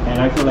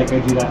 And I feel like I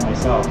do that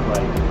myself.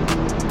 Like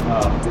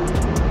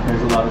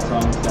there's a lot of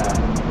songs that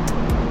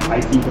I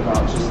think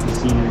about just the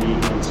scenery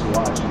in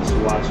Saguache, and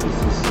Saguache is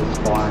just this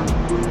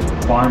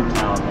farm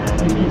town, man.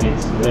 I mean,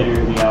 it's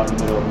literally out in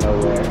the middle of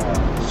nowhere.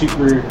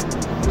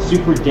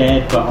 Super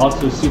dead, but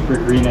also super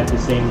green at the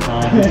same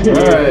time. It's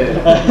weird.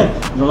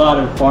 There's a lot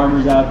of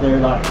farmers out there, a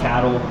lot of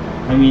cattle.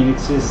 I mean,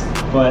 it's just,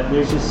 but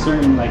there's just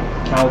certain like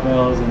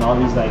cowbells and all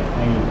these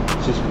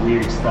it's just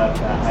weird stuff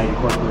that I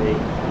incorporate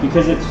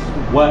because it's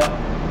what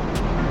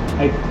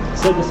I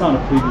said this on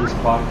a previous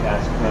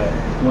podcast. But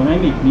when I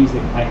make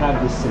music, I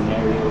have this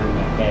scenario in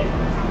my head,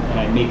 and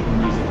I make the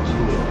music to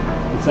it.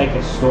 It's like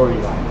a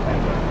storyline kind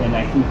of, and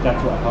I think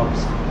that's what helps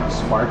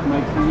spark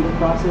my creative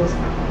process.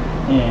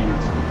 And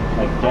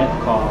like Death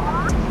Call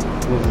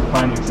was a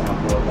prime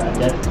example of that.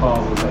 Death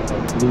Call was like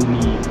a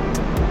gloomy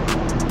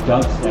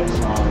dubstep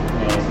song,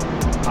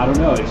 and I don't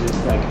know, it's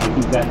just like, I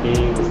think that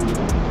day was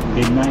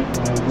midnight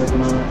when I was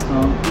working on that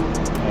song,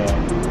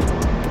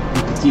 and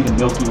you could see the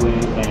Milky Way,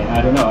 and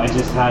I don't know, I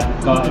just had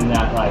gotten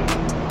that like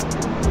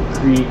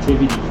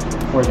creativity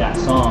for that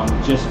song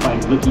just by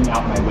looking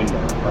out my window.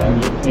 Right? I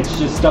mean, it's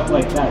just stuff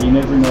like that. You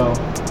never know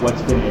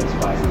what's going to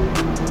inspire you.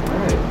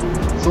 Alright.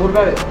 So what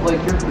about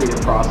like your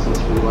creative process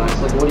for the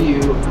last? Like, what do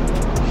you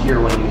hear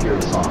when you hear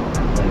a song?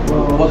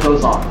 Like, what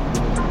goes on?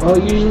 Well,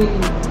 usually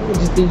I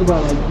just think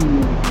about like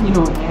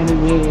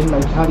anime and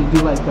like how to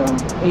do like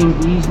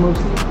A&Bs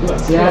mostly.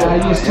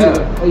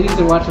 I used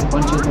to watch a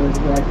bunch of those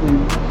back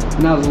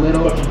when I was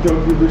little. Fucking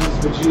Goku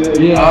versus Vegeta.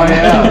 Yeah. Oh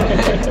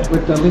yeah.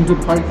 With the Linkin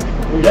Park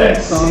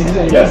songs.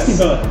 Yes.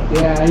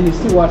 Yeah, I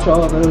used to watch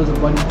all of those a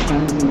bunch of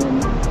times, and then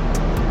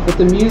with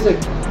the music,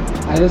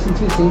 I listen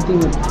to the same thing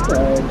with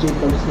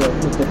Jacob's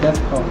with the Death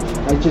Call.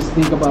 I just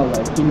think about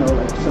like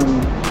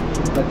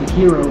the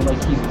hero,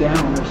 like he's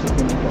down or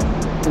something like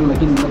that, and like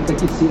I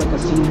could see like a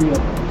scenery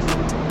of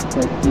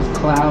like these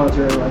clouds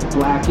are like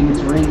black and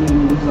it's raining,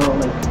 and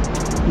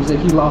he's like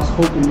he lost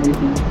hope and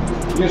everything.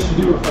 You guys should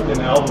do a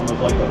fucking album of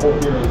like the whole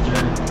hero's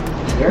journey.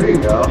 There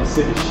you go. It's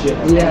sick as shit.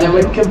 Yeah. And then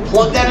we can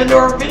plug that into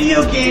our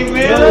video game,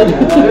 man.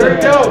 There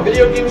we go.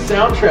 Video game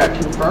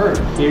soundtrack confirmed.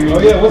 Oh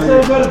yeah, what's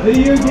that about a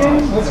video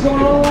game? What's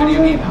going on?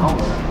 Video game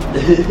album.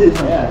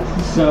 Yeah.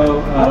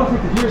 So I don't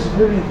think the viewers have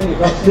heard anything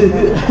about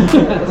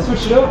that. Let's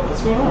switch it up.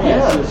 What's going on?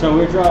 Yeah, so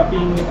we're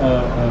dropping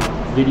a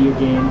video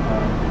game,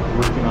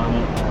 working on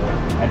it.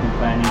 I've been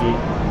planning it.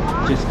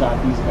 Just got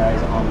these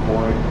guys on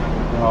board.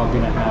 We're all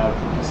gonna have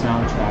a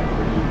soundtrack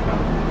for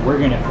each. We're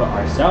gonna put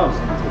ourselves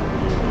into the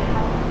video game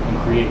and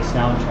create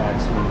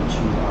soundtracks when we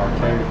choose our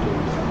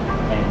characters,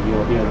 and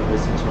you'll be able to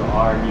listen to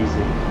our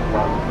music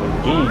while we play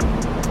the game,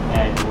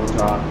 and we'll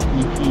drop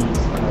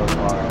EPs of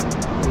our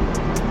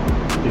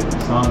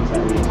different songs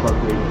that we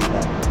incorporate into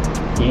that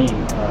game.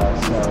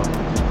 So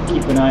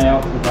keep an eye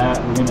out for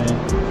that. We're gonna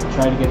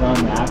try to get it on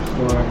the App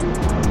Store.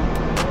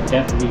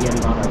 Definitely get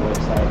it on our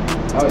website.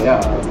 Oh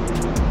yeah.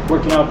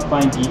 Working out the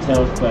fine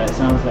details, but it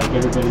sounds like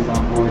everybody's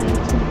on board and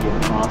it's going to be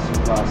an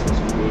awesome process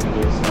creating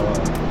it. So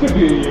Could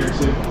be a year or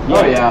two.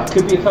 Oh yeah.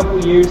 Could be a couple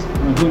of years. I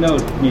mean, who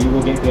knows? Maybe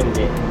we'll get good at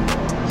it.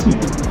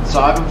 So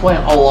I've been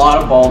playing a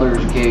lot of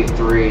Baldur's Gate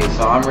 3,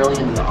 so I'm really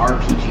into the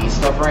RPG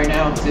stuff right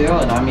now too.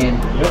 And I mean,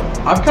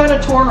 I'm kind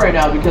of torn right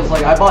now because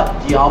like I bought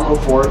Diablo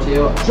 4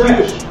 too.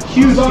 Trash.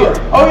 Huge. Sorry.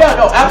 Oh yeah,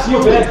 no,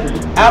 absolutely,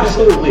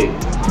 absolutely.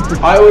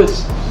 I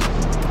was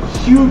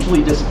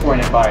hugely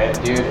disappointed by it,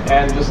 dude,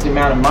 and just the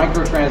amount of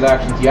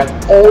microtransactions. You have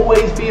to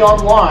always be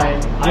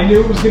online. I knew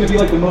it was going to be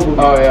like the mobile game.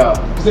 Oh yeah.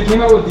 Because they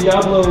came out with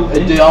Diablo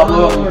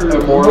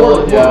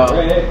Immortal, yeah.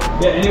 Right?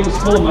 Yeah, and it was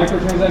full of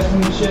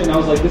microtransactions and shit, and I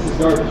was like, this is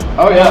garbage.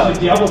 Oh yeah. I was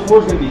like, Diablo 4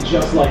 is going to be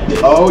just like this.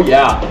 Oh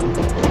yeah.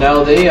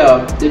 No, they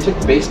took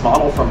the base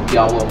model from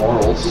Diablo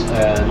Immortals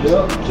and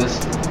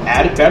just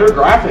added better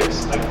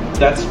graphics. Like,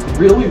 that's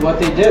really what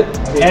they did.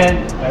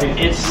 And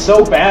it's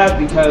so bad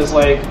because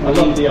like I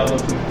love Diablo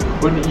 2.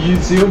 when you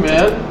zoom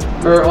in,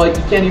 or like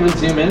you can't even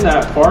zoom in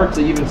that far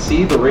to even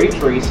see the ray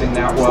tracing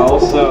that well,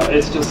 so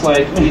it's just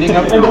like eating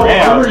up your And the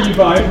armor RAM. you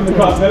buy from the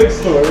cosmetics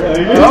store.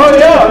 Like, Oh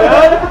yeah,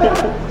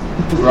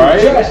 man.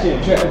 Right? Trash game.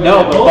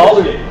 No, but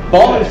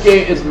Baldur's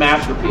Gate is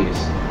masterpiece.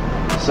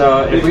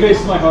 So if It we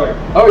faced my heart.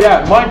 Oh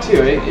yeah, mine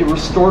too. It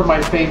restored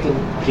my faith in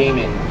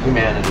gaming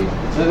humanity.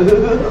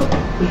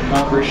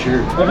 For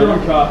sure.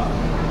 Everyone caught.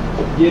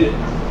 Get it.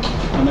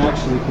 I'm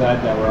actually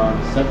glad that we're on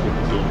the subject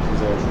of games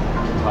because I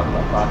can talk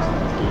about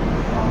Proxinized gaming.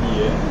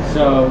 Yeah.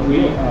 So we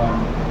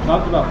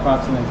talked about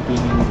Proxinized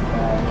gaming.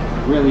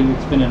 Really,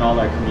 it's been in all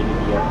our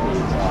community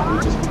updates. We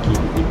just been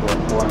keeping people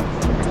informed.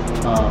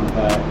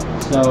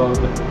 So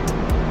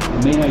the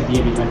main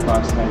idea behind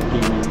Proxinized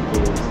gaming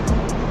is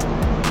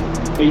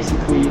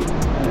basically a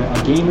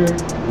gamer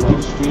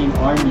will stream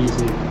our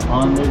music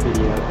on their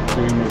video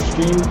during their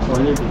stream or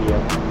their video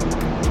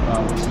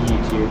to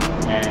YouTube,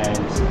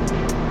 and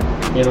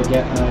it'll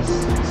get us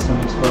some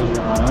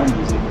exposure on our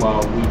music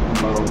while we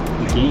promote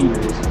the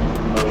gamers and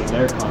promote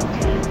their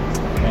content.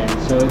 And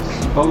so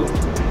it's both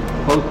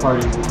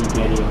parties will be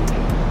getting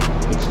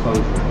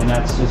exposure, and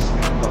that's just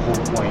the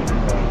whole point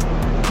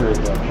for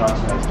the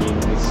Proxinized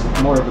gaming. It's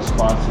more of a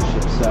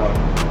sponsorship. So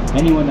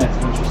anyone that's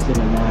interested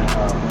in that,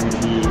 we're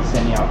going to be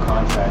sending out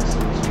contracts, so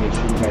make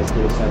sure you guys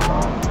hit us up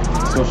on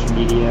social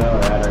media or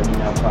at our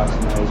email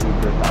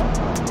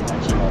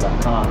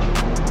proxinized@gmail.com,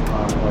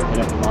 or hit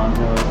up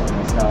Alonzo or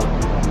myself,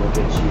 and we'll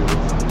get you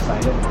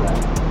signed up for that.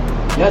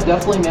 Yeah,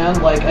 definitely, man.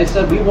 Like I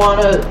said, we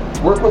want to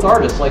work with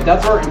artists. Like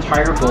that's our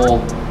entire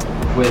goal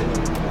with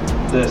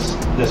this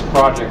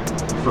project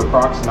for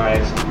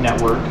Proxinized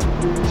Network,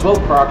 as well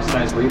as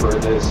Proxinized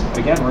Rebirth. Is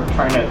again, we're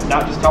trying to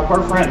not just help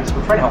our friends,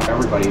 we're trying to help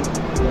everybody,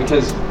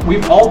 because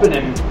we've all been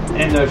in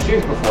those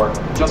shoes before,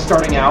 just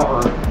starting out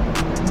or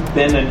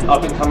been an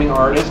up and coming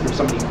artist or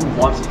somebody who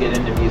wants to get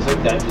into music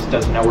that just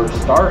doesn't know where to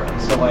start. And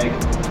so like,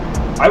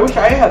 I wish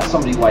I had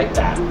somebody like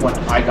that when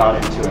I got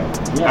into it.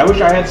 Yeah. I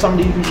wish I had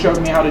somebody who showed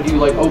me how to do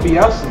like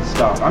OBS and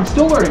stuff. I'm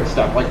still learning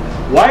stuff. Like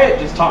Wyatt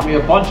just taught me a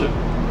bunch of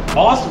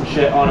awesome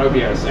shit on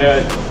OBS,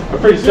 and I'm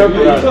pretty stoked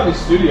You about it. taught me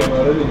studio mode.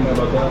 I didn't even know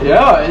about that.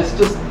 Yeah, it's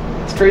a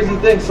crazy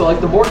thing. So like,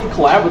 the more you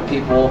collab with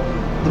people,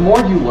 the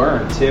more you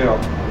learn too.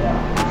 Yeah,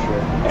 for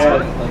sure.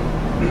 And like,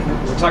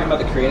 we're talking about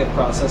the creative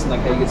process and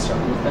like how you get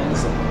started with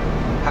things. Like,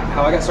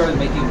 how I got started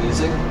making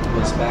music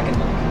was back in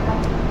like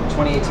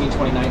 2018,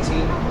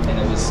 2019, and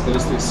it was through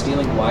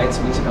stealing Wyatt's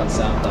music on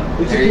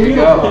SoundCloud. There you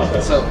go.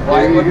 So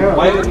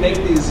Wyatt would make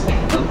these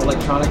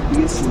electronic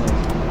beats and like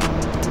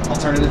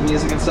alternative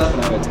music and stuff,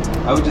 and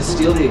I would just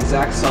steal the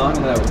exact song,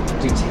 and then I would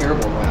do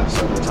terrible raps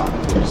over the top of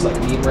it, just like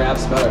mean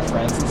raps about our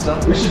friends and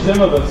stuff. We should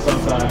demo those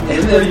sometime. They're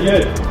And pretty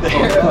good.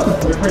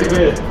 They're pretty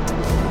good.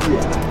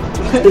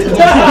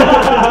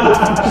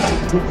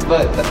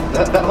 But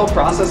that whole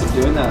process of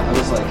doing that, I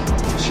was like,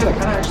 shit, I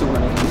kind of actually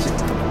want to make music.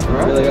 I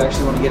really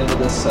actually want to get into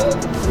this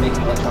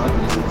making electronic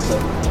music. So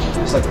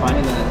just like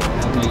finding that,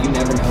 you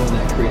never know when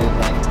that creative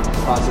like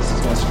process is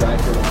going to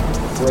strike, or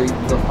where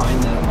you'll find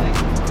that like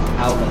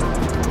outlet.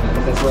 And I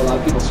think that's where a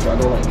lot of people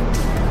struggle. Like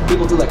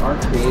people who like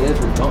aren't creative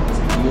or don't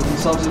view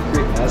themselves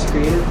as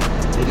creative,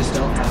 they just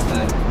don't have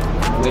that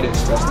way to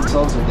express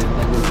themselves, or they've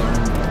never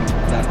learned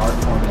that art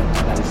form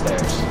that is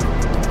theirs.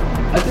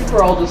 I think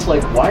we're all just like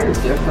wired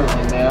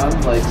differently, man.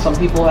 Like some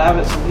people have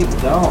it, some people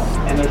don't,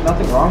 and there's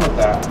nothing wrong with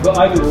that. But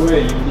either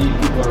way, you need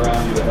people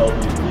around you to help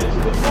you get to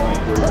the point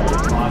where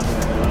you're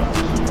confident enough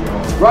to keep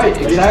going. Right,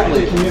 Like,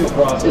 exactly. It's a communal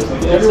process.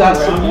 Like, It's everyone that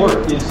around support.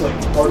 you is like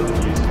part of the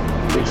music.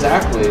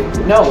 Exactly.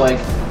 No, like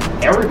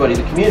everybody,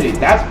 the community.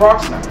 That's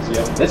Proxinized.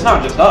 Yep. That's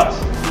not just us.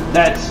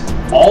 That's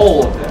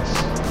all of this.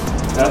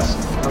 That's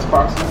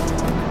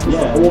Proxinized.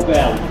 Yeah. Whole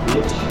valley,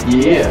 bitch.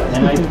 Yeah.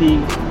 And I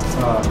think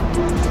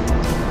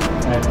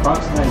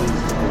Proxinized is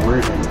a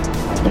word that I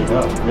made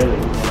up, really.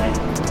 And I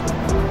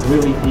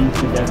really think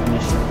the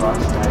definition of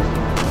Proxinized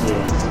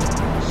is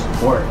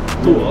support.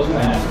 Cool, I was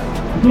gonna ask.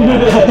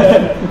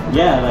 Yeah.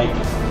 Yeah, like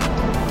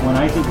when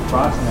I think of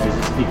Proxinized, I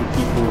just think of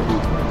people who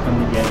come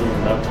together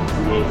and love to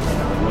create and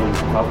are willing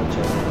to help each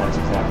other, and that's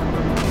exactly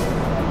what we do.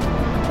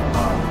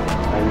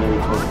 I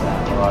really hope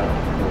that a lot of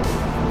people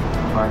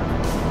aren't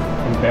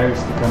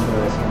embarrassed to come to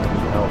us when they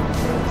need help,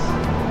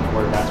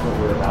 because that's what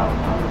we're about.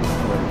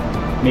 We're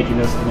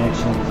making those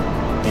connections,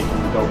 making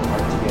the dope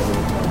art together,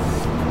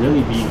 and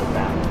really being a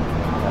family.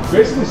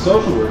 Basically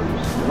social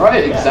workers.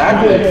 Right,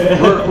 exactly.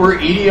 We're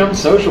EDM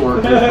social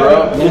workers,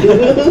 bro.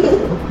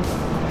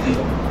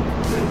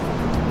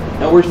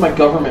 Now where's my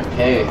government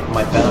pay,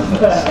 my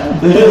benefits?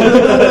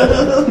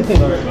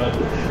 Sorry, bud.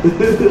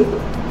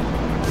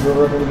 You're a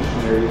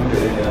revolutionary. You don't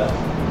get any of that.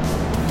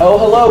 Oh,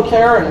 hello,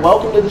 Karen.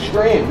 Welcome to the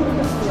stream.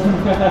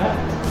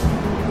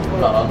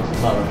 Not on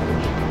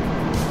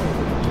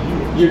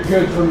You're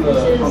good from the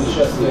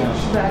chest down.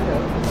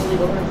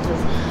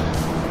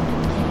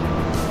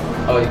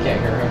 Oh, you can't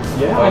hear him?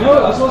 Yeah, I know.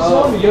 That's what's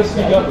wrong. You gotta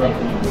speak up, bro.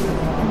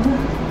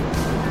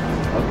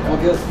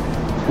 Okay.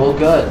 Well,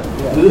 good.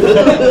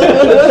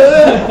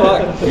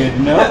 Fuck. Good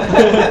enough.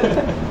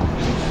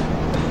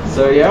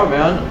 So yeah,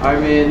 man. I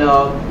mean,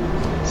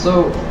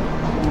 so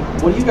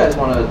what do you guys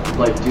want to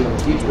like do in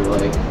the future,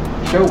 like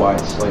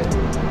show-wise? Like,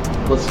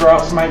 let's throw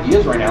out some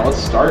ideas right now.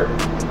 Let's start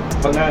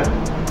putting that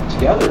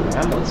together,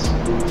 man. Let's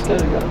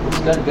get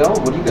it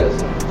going. What do you guys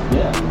think?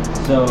 Yeah.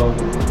 So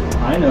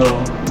I know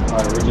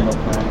our original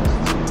plan was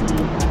to be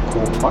a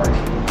cool party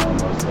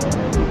almost, and I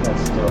think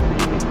that's still a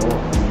pretty big goal.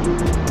 I mean,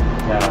 to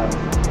have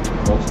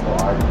multiple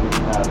artists,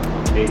 have a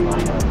big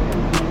lineup,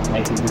 and I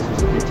think this was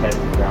a good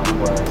testing ground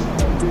for us,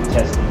 and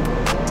testing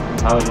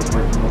how it is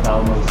working with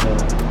Alonzo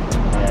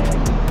and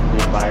the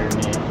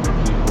environment and the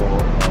people.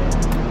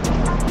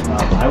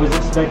 And I was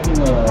expecting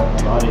a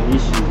lot of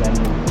issues. I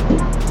mean,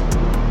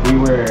 we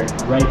were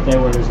right there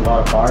where there's a lot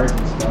of bars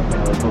and stuff, and I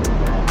was hoping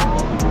that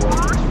people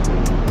wouldn't get too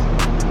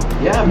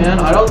crazy. Yeah, man.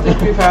 I don't think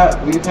we've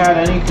had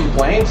any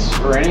complaints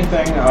or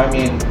anything. I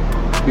mean,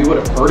 we would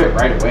have heard it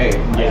right away.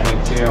 Yeah. I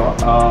think too.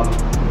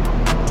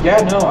 Yeah,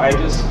 no.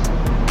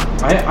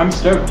 I'm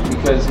stoked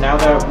because now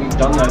that we've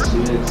done this,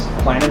 it's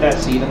planted that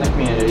seed in the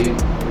community.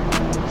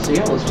 So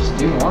yeah, let's just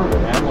do more of it,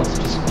 man. Let's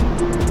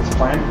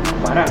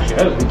plan out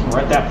shows. We can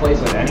rent that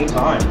place at any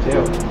time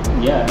too.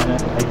 Yeah, and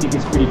I think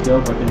it's pretty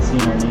dope. I've been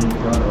seeing our name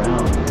thrown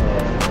around,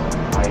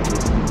 and I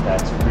just think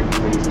that's pretty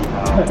crazy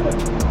how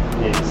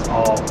it's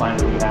all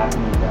finally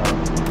happening.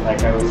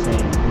 Like I was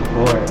saying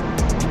before,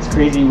 it's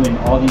crazy when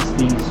all these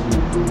things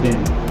we've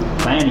been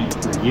planning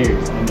for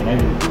years. I mean, I've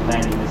been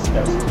planning this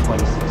stuff since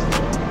 2016,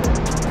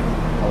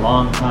 for a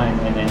long time,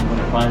 and then when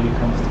it finally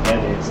comes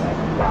together, it's like,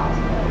 wow.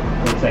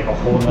 It's like a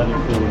whole other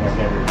feeling I've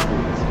never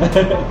experienced.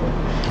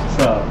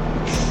 So,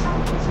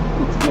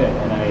 it's good,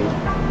 and I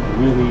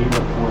really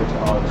look forward to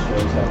all the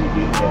shows that we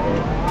do together.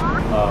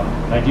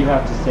 I do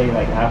have to say,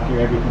 like, after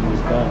everything was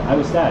done, I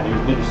was sad. It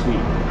was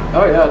bittersweet.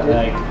 Oh yeah, dude.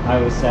 Like,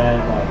 I was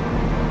sad,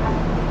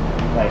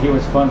 like it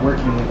was fun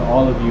working with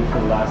all of you for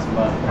the last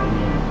month. I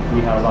mean,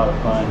 we had a lot of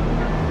fun,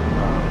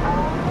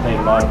 played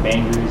a lot of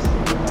bangers.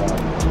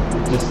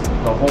 Just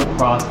the whole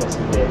process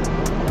of it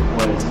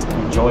was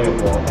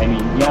enjoyable. I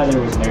mean, yeah,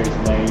 there was nerves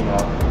in there, you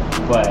know,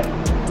 but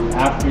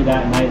after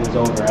that night was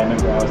over, I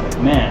remember I was like,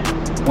 man,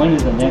 when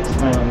is the next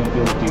time I'm going to be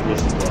able to do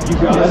this again? You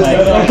gotta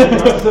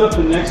set up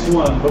the next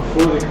one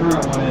before the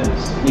current one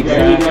ends.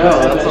 There you go.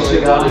 That's what we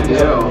gotta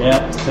do.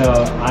 Yeah, so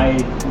I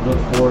look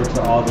forward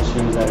to all the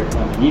shows that are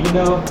coming, even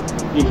though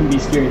it can be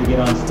scary to get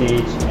on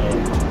stage and,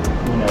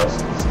 you know,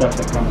 stuff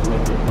that comes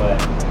with it,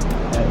 but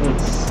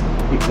it's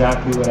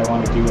exactly what I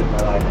want to do with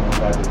my life, and I'm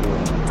glad to do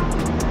it.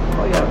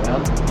 Oh yeah,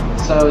 man.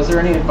 So is there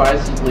any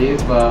advice you'd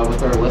leave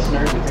with our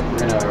listeners? I think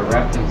we're going to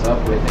wrap things up.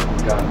 I think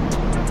we've gotten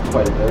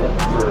quite a bit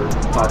for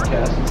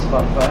podcasts and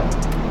Spotify.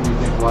 What do you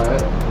think,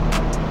 Wyatt?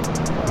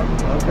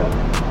 Okay.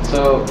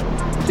 So,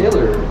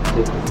 Taylor,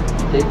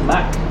 take the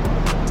mic.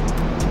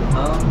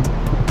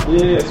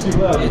 Yeah, speak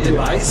loud.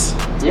 Advice?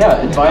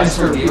 Yeah, advice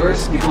for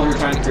viewers, people who are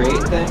trying to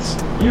create things.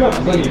 You have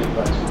plenty of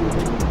advice for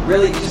people.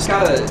 Really, you just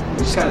gotta do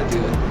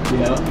it. You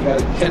know, you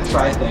gotta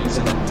try things,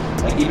 and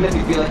like even if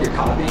you feel like you're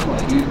copying,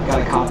 like you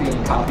gotta copy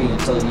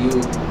until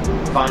you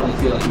finally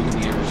feel like you can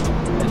be original.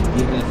 And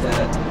even if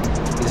that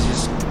is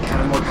just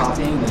kind of more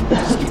copying, then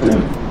just keep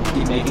doing,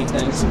 keep making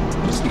things, and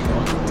just keep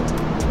going.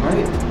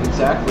 Right,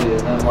 exactly. And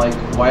then, like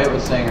Wyatt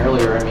was saying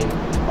earlier, I mean,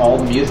 all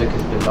the music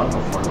has been done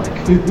before. Like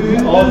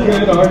all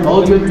good art,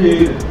 all good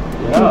created.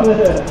 Yeah.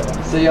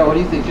 So yeah, what do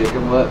you think,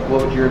 Jacob? What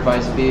would your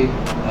advice be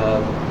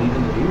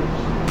leaving the viewers?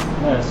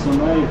 Yeah, so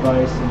my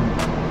advice, and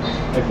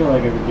I feel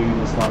like I've been doing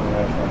this long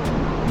enough, I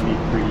can be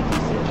pretty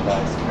decent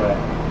advice, but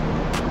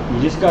you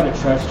just gotta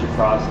trust your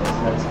process.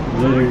 That's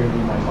literally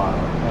my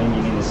motto. I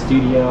mean, in the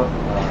studio,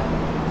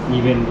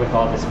 even with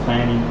all this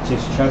planning,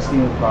 just trusting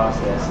the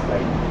process.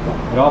 Like,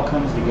 it all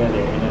comes together,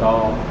 and it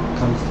all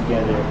comes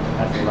together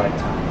at the right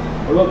time.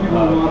 What about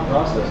people who want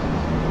processing?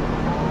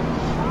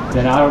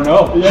 Then I don't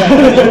know. Yeah.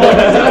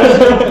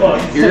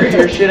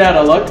 You're shit out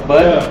of luck,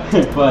 but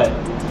Yeah. But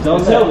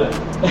don't Tell let,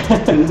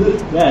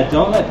 yeah,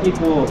 don't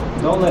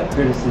let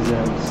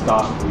criticism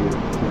stop you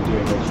from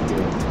doing what you're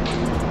doing.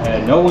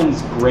 No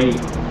one's great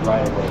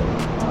right away.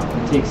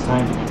 It takes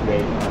time to be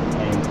great,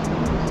 and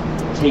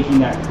taking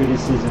that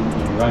criticism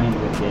and running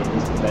with it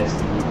is the best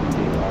thing you can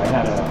do. I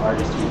had an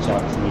artist reach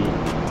out to me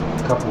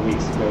a couple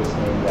weeks ago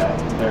saying that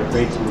they're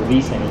afraid to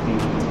release anything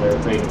because they're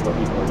afraid of what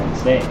people are going to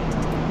say.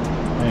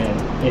 And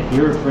if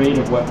you're afraid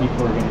of what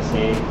people are going to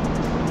say,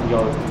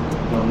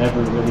 you'll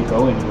never really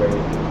go anywhere with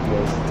it,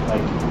 because,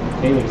 like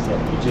Taylor said,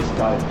 you just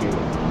got to do it.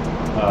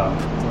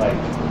 Like,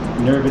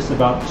 nervous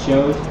about the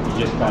shows,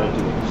 you just got to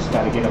do it. You just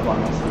got to get up on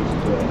that stage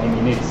and do it. I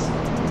mean, it's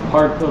a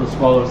hard pill to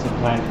swallow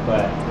sometimes,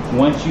 but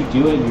once you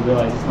do it, you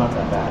realize it's not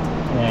that bad.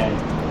 And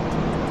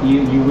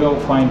you will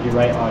find your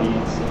right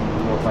audience,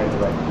 and you will find the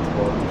right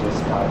people. You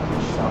just got to put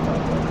yourself out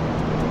there.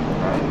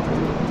 Right.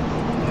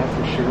 Yeah,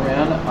 for sure,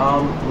 man.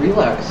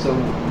 RYLVX, so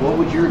what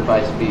would your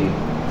advice be?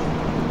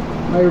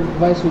 My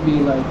advice would be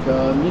like,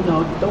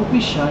 don't be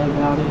shy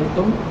about it.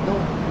 Don't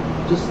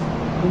just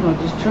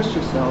trust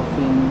yourself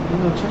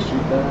and trust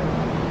your gut.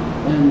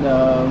 And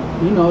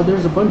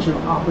there's a bunch of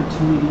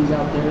opportunities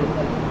out there.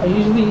 Like, I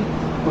usually,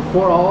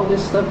 before all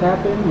this stuff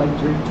happened, like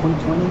during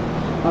 2020,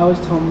 I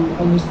used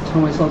to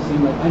tell myself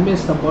saying, like, I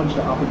missed a bunch of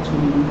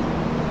opportunities.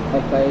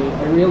 Like,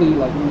 I really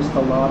like missed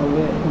a lot of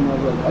it, and I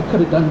was like, I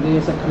could have done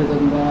this, I could have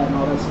done that, and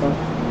all that stuff.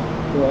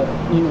 But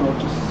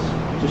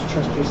just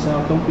trust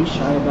yourself. Don't be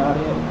shy about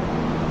it.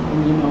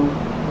 And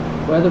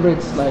whether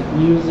it's like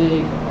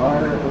music,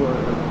 art, or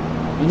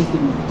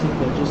anything in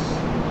particular, just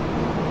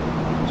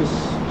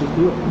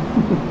do it.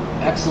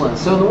 Excellent.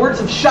 So in the words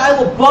of Shia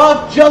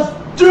LaBeouf, just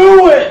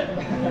do it!